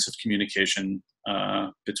patterns of communication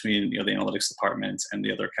between the analytics department and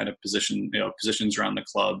the other kind of positions around the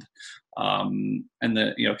club, and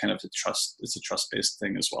the kind of the trust. It's a trust-based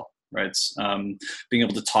thing as well, right? Being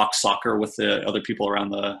able to talk soccer with the other people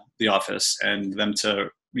around the office and them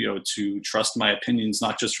to to trust my opinions,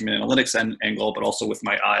 not just from an analytics angle, but also with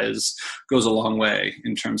my eyes, goes a long way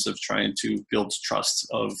in terms of trying to build trust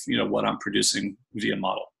of what I'm producing via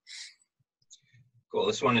model. Cool.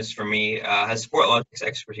 This one is for me. Has Sportlogiq's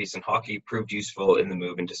expertise in hockey proved useful in the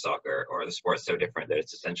move into soccer, or are the sports so different that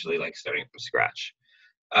it's essentially like starting from scratch?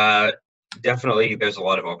 Definitely, there's a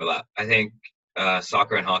lot of overlap. I think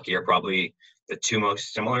soccer and hockey are probably the two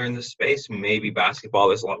most similar in this space. Maybe basketball,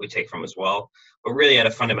 there's a lot we take from as well. But really, at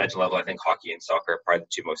a fundamental level, I think hockey and soccer are probably the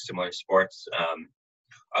two most similar sports.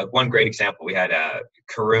 One great example, we had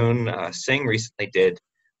Karun Singh recently did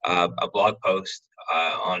a blog post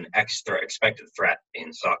on expected threat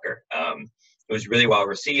in soccer. It was really well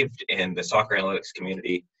received in the soccer analytics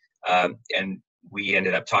community, and we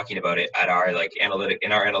ended up talking about it at our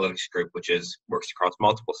analytics group, which works across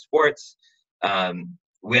multiple sports.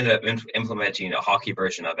 We ended up implementing a hockey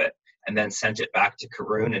version of it, and then sent it back to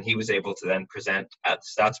Karun, and he was able to then present at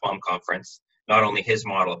the StatsBomb conference not only his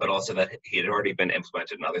model, but also that he had already been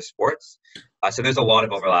implemented in other sports. So there's a lot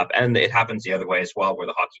of overlap, and it happens the other way as well, where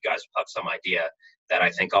the hockey guys will have some idea that I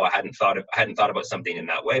think, I hadn't thought about something in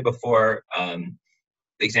that way before. The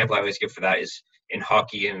example I always give for that is in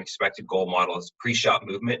hockey, an expected goal model is pre-shot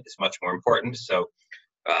movement is much more important. So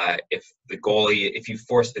if you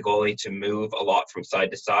force the goalie to move a lot from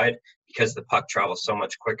side to side, because the puck travels so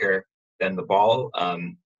much quicker than the ball,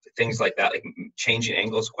 things like that, like changing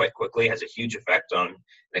angles quite quickly, has a huge effect on an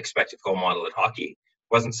expected goal model in hockey.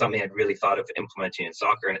 Wasn't something I'd really thought of implementing in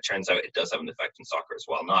soccer, and it turns out it does have an effect in soccer as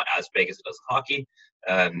well. Not as big as it does in hockey,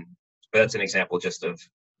 but that's an example just of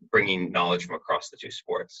bringing knowledge from across the two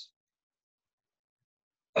sports.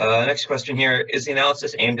 Next question here: is the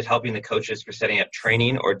analysis aimed at helping the coaches for setting up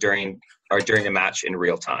training or during the match in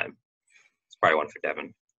real time? It's probably one for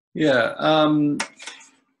Devin. Yeah,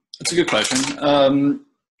 that's a good question.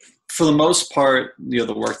 For the most part,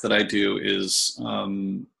 the work that I do is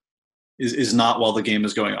not while the game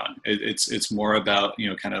is going on. It's more about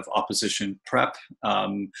kind of opposition prep,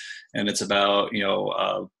 and it's about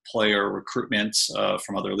player recruitment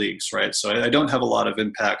from other leagues, right? So I don't have a lot of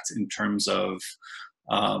impact in terms of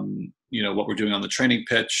what we're doing on the training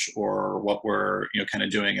pitch or what we're kind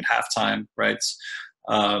of doing at halftime, right?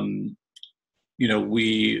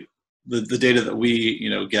 The data that we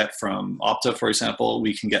get from Opta, for example,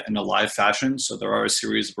 we can get in a live fashion. So there are a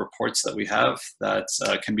series of reports that we have that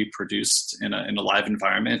can be produced in a live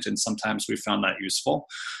environment, and sometimes we found that useful.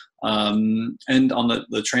 And on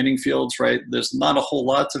the training fields, right, there's not a whole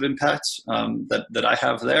lot of impact that I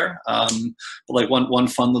have there. But like one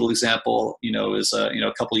fun little example, is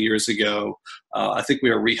a couple of years ago, I think we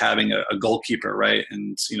were rehabbing a goalkeeper, right,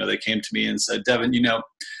 and they came to me and said, Devin,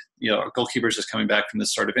 our goalkeeper's just coming back from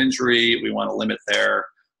this sort of injury. We want to limit their,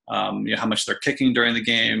 how much they're kicking during the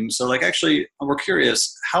game. So like, actually, we're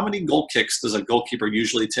curious, how many goal kicks does a goalkeeper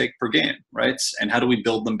usually take per game, right? And how do we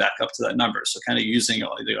build them back up to that number? So kind of using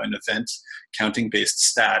an event counting based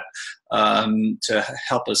stat to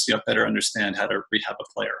help us better understand how to rehab a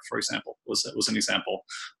player, for example, was an example.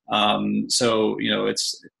 So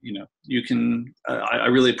it's you can I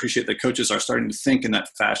really appreciate that coaches are starting to think in that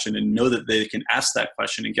fashion and know that they can ask that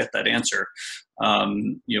question and get that answer,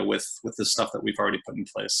 with the stuff that we've already put in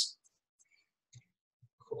place.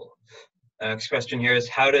 Cool. Next question here is,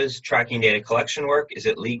 how does tracking data collection work? Is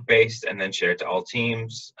it league-based and then shared to all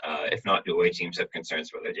teams? If not, do away teams have concerns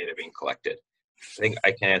about their data being collected? I think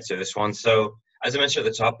I can answer this one. So as I mentioned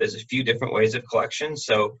at the top, there's a few different ways of collection.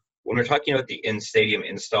 So when we're talking about the in-stadium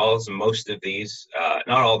installs, most of these,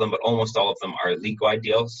 not all of them, but almost all of them are league-wide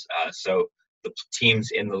deals. So the teams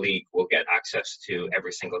in the league will get access to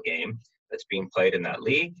every single game that's being played in that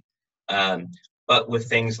league. But with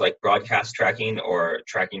things like broadcast tracking or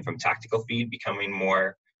tracking from tactical feed becoming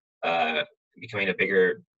a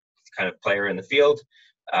bigger kind of player in the field,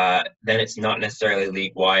 then it's not necessarily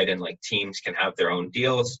league-wide, and like teams can have their own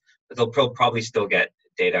deals, but they'll probably still get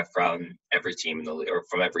data from every team in the league or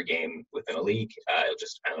from every game within a league. It'll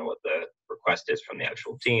just depend on what the request is from the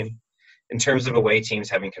actual team. In terms of away teams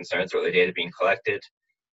having concerns about their data being collected,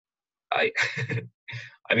 I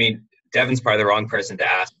mean, Devin's probably the wrong person to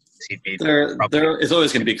ask. It's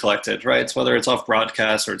always going to be collected, right? It's whether it's off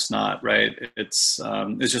broadcast or it's not, right? It's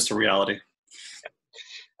just a reality.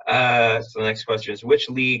 So the next question is, which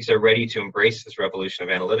leagues are ready to embrace this revolution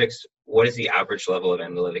of analytics? What is the average level of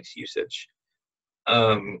analytics usage?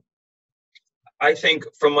 I think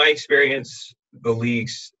from my experience, the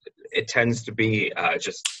leagues, it tends to be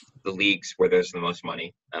just the leagues where there's the most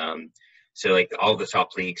money. So like all the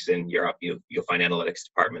top leagues in Europe, you'll find analytics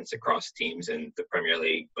departments across teams in the Premier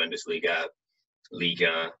League, Bundesliga,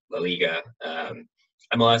 Liga, La Liga.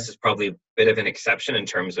 MLS is probably a bit of an exception in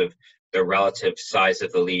terms of the relative size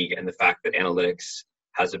of the league and the fact that analytics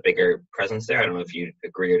has a bigger presence there. I don't know if you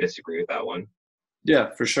agree or disagree with that one.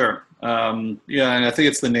 Yeah, for sure. Yeah, and I think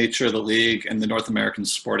it's the nature of the league and the North American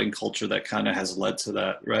sporting culture that kind of has led to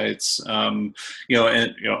that, right?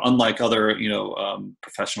 Unlike other,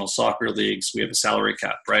 professional soccer leagues, we have a salary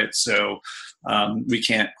cap, right? So we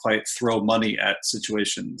can't quite throw money at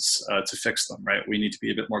situations to fix them, right? We need to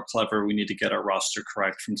be a bit more clever. We need to get our roster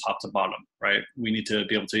correct from top to bottom, right? We need to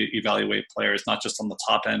be able to evaluate players not just on the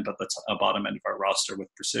top end, but the bottom end of our roster with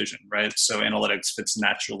precision, right? So analytics fits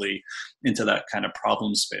naturally into that kind of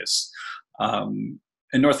problem space.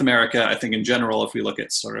 In North America, I think in general, if we look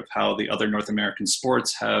at sort of how the other North American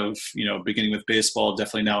sports have, beginning with baseball,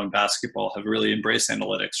 definitely now in basketball, have really embraced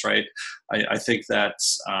analytics, right? I think that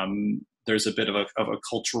there's a bit of a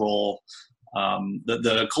cultural,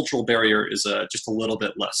 the cultural barrier is just a little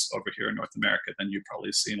bit less over here in North America than you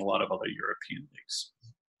probably see in a lot of other European leagues.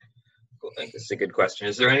 Cool, I think this is a good question.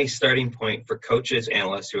 Is there any starting point for coaches,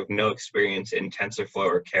 analysts who have no experience in TensorFlow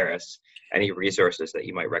or Keras? Any resources that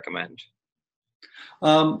you might recommend?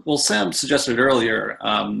 Well, Sam suggested earlier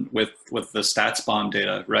with the StatsBomb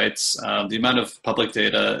data, right? The amount of public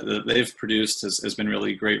data that they've produced has been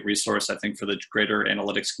really a great resource, I think, for the greater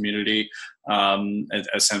analytics community.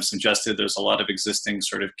 As Sam suggested, there's a lot of existing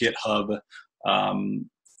sort of GitHub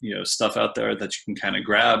stuff out there that you can kind of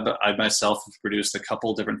grab. I myself have produced a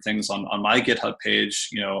couple different things on my GitHub page,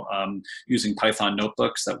 using Python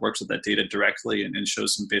notebooks that works with that data directly and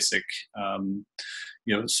shows some basic,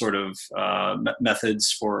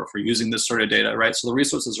 methods for using this sort of data, right? So the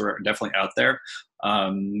resources are definitely out there.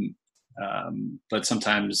 But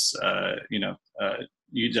sometimes,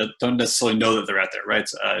 you don't necessarily know that they're out there, right?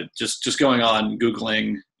 Just going on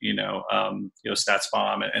Googling,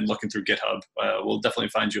 StatsBomb and looking through GitHub will definitely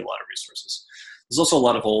find you a lot of resources. There's also a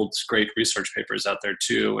lot of old, great research papers out there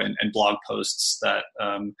too, and blog posts that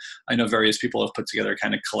I know various people have put together,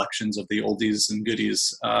 kind of collections of the oldies and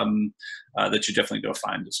goodies that you definitely go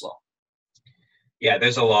find as well. Yeah,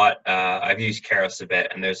 there's a lot. I've used Keras a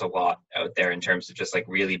bit, and there's a lot out there in terms of just like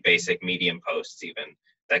really basic Medium posts even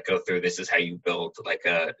that go through, this is how you build like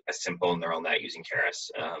a simple neural net using Keras.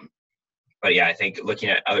 But yeah, I think looking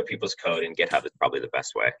at other people's code in GitHub is probably the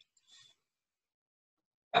best way.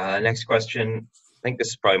 Next question, I think this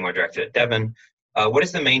is probably more directed at Devin. What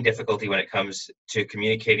is the main difficulty when it comes to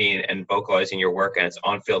communicating and vocalizing your work and its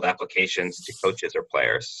on-field applications to coaches or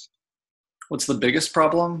players? What's the biggest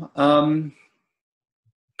problem? There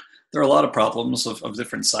are a lot of problems of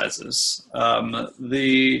different sizes.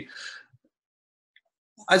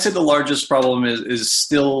 I'd say the largest problem is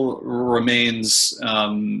still remains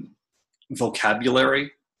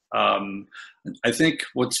vocabulary. I think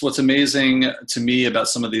what's amazing to me about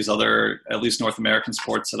some of these other, at least North American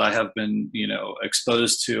sports that I have been,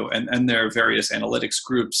 exposed to, and their various analytics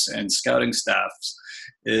groups and scouting staffs,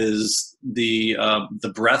 is the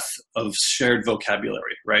breadth of shared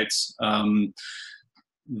vocabulary, right?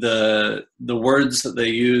 the words that they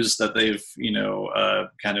use that they've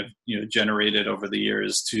kind of generated over the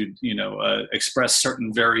years to express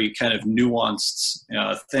certain very kind of nuanced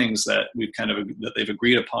things that that they've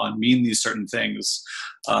agreed upon mean these certain things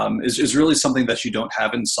is really something that you don't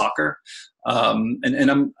have in soccer. And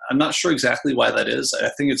I'm not sure exactly why that is. I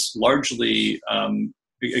think it's largely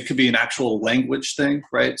it could be an actual language thing,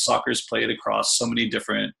 right? Soccer's played across so many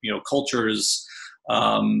different cultures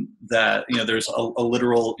that there's a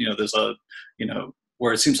literal there's a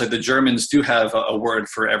where it seems like the Germans do have a word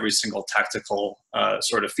for every single tactical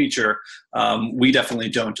sort of feature. We definitely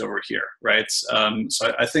don't over here, right?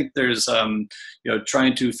 So I think there's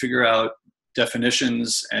trying to figure out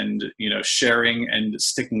definitions and sharing and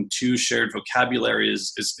sticking to shared vocabulary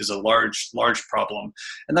is a large problem.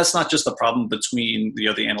 And that's not just a problem between the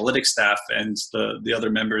analytics staff and the other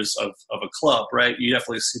members of a club, right? You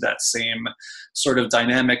definitely see that same sort of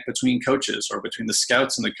dynamic between coaches or between the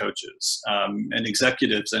scouts and the coaches and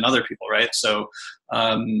executives and other people, right? So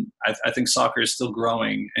I think soccer is still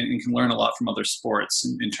growing and can learn a lot from other sports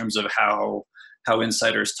in terms of how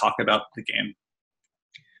insiders talk about the game.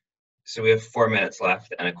 So we have 4 minutes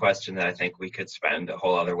left and a question that I think we could spend a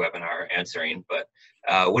whole other webinar answering, but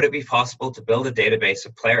would it be possible to build a database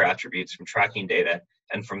of player attributes from tracking data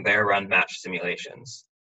and from there run match simulations?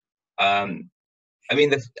 I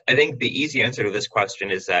think the easy answer to this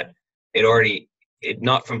question is that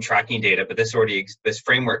not from tracking data, but this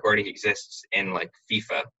framework already exists in like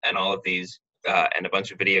FIFA and all of these and a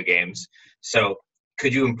bunch of video games. So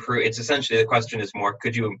could you improve? It's essentially the question is more,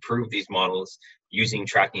 could you improve these models using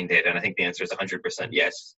tracking data? And I think the answer is 100%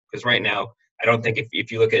 yes. Because right now, I don't think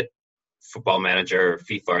if you look at Football Manager or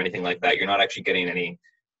FIFA or anything like that, you're not actually getting any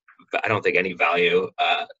value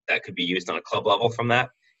that could be used on a club level from that.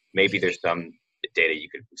 Maybe there's some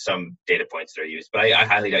data points that are used, but I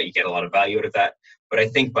highly doubt you get a lot of value out of that. But I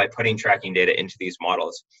think by putting tracking data into these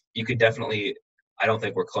models, you could definitely, I don't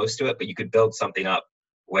think we're close to it, but you could build something up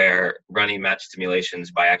where running match simulations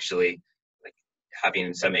by actually like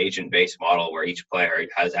having some agent-based model where each player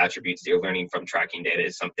has attributes that you're learning from tracking data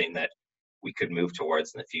is something that we could move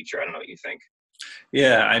towards in the future. I don't know what you think.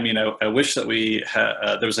 Yeah, I mean, I wish that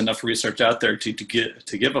there was enough research out there to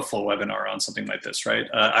give a full webinar on something like this, right?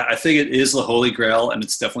 I think it is the holy grail, and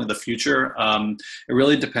it's definitely the future. It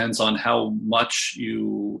really depends on how much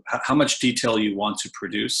detail you want to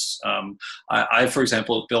produce. I, for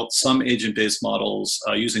example, built some agent-based models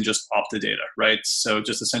using just Opta data, right? So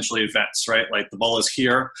just essentially events, right? Like the ball is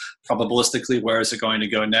here, probabilistically, where is it going to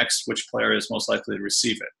go next? Which player is most likely to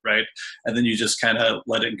receive it, right? And then you just kind of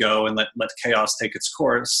let it go and let chaos take its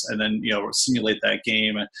course, and then simulate that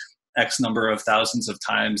game X number of thousands of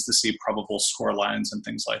times to see probable score lines and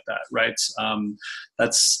things like that, right?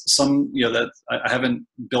 That's that I haven't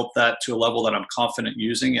built that to a level that I'm confident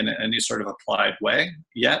using in any sort of applied way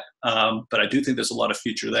yet, but I do think there's a lot of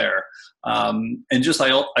future there. And just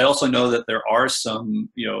I also know that there are some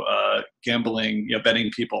gambling betting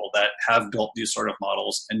people that have built these sort of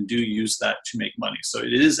models and do use that to make money. So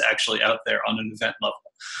it is actually out there on an event level.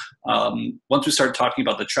 Once we start talking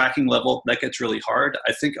about the tracking level, that gets really hard.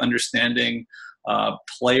 I think understanding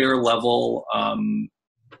player level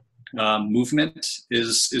movement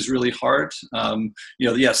is really hard.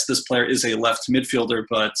 Yes, this player is a left midfielder,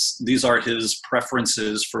 but these are his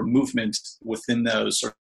preferences for movement within those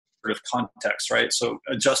sort of contexts, right? So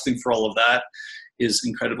adjusting for all of that is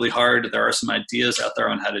incredibly hard. There are some ideas out there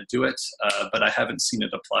on how to do it, but I haven't seen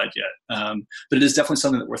it applied yet. But it is definitely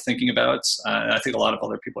something that we're thinking about, and I think a lot of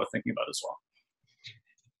other people are thinking about as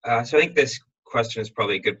well. So I think this question is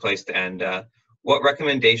probably a good place to end. What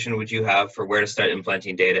recommendation would you have for where to start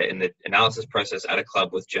implementing data in the analysis process at a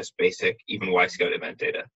club with just basic, even Y-Scout event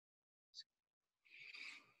data?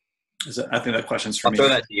 I think that question's for me. I'll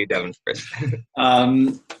throw that to you, Devin, first.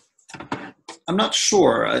 I'm not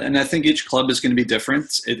sure, and I think each club is going to be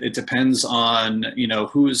different. It depends on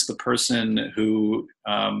who is the person who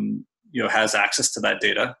has access to that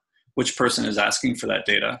data, which person is asking for that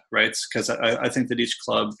data, right? Because I think that each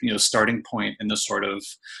club starting point in this sort of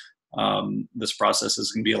this process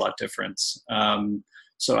is going to be a lot different.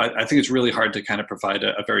 So I think it's really hard to kind of provide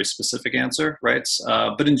a very specific answer, right?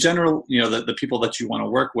 But in general, the people that you want to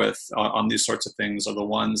work with on these sorts of things are the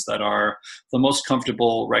ones that are the most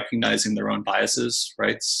comfortable recognizing their own biases,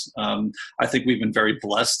 right? I think we've been very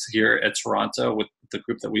blessed here at Toronto with the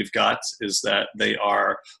group that we've got, is that they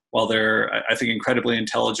are, while they're, I think, incredibly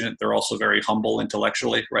intelligent, they're also very humble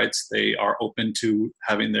intellectually, right? They are open to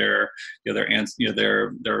having their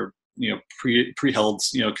pre-held,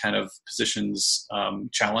 kind of positions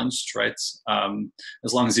challenged, right?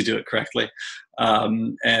 As long as you do it correctly.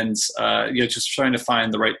 Just trying to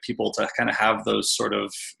find the right people to kind of have those sort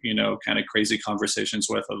of, kind of crazy conversations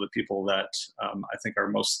with, are the people that I think are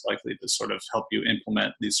most likely to sort of help you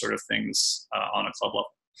implement these sort of things on a club level.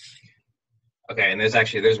 Okay, and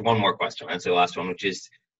there's one more question. That's the last one, which is,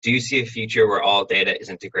 do you see a future where all data is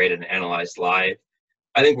integrated and analyzed live?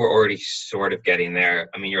 I think we're already sort of getting there.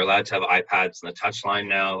 I mean, you're allowed to have iPads and the touchline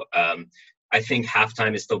now. I think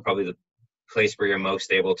halftime is still probably the place where you're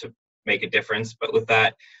most able to make a difference. But with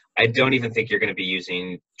that, I don't even think you're going to be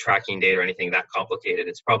using tracking data or anything that complicated.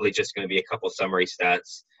 It's probably just going to be a couple summary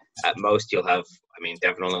stats. At most, you'll have, I mean,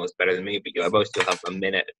 Devin will know this better than me, but at most you'll have a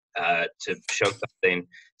minute to show something.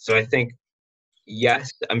 So I think,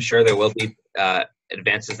 yes, I'm sure there will be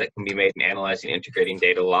advances that can be made in analyzing and integrating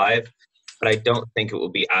data live, but I don't think it will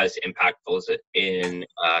be as impactful as in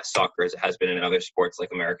soccer as it has been in other sports like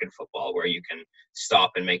American football, where you can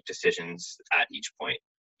stop and make decisions at each point.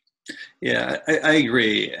 Yeah, I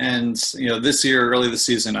agree. And, this year, early this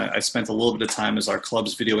season, I spent a little bit of time as our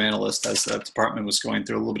club's video analyst as that department was going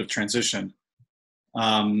through a little bit of transition.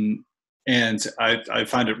 And I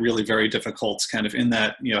find it really very difficult kind of in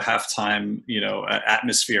that, halftime,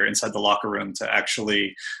 atmosphere inside the locker room to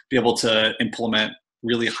actually be able to implement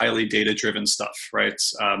really highly data-driven stuff, right?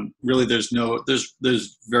 Really,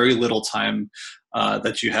 there's very little time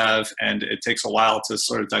that you have, and it takes a while to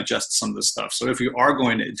sort of digest some of this stuff. So if you are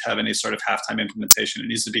going to have any sort of halftime implementation, it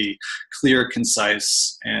needs to be clear,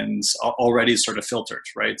 concise, and already sort of filtered,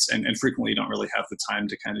 right? And frequently you don't really have the time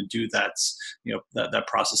to kind of do that, that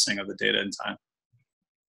processing of the data in time.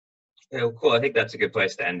 Yeah, well, cool. I think that's a good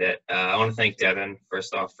place to end it. I want to thank Devin,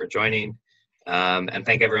 first off, for joining. And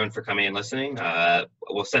thank everyone for coming and listening.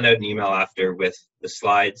 We'll send out an email after with the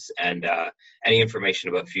slides and any information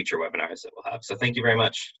about future webinars that we'll have. So thank you very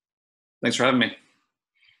much. Thanks for having me.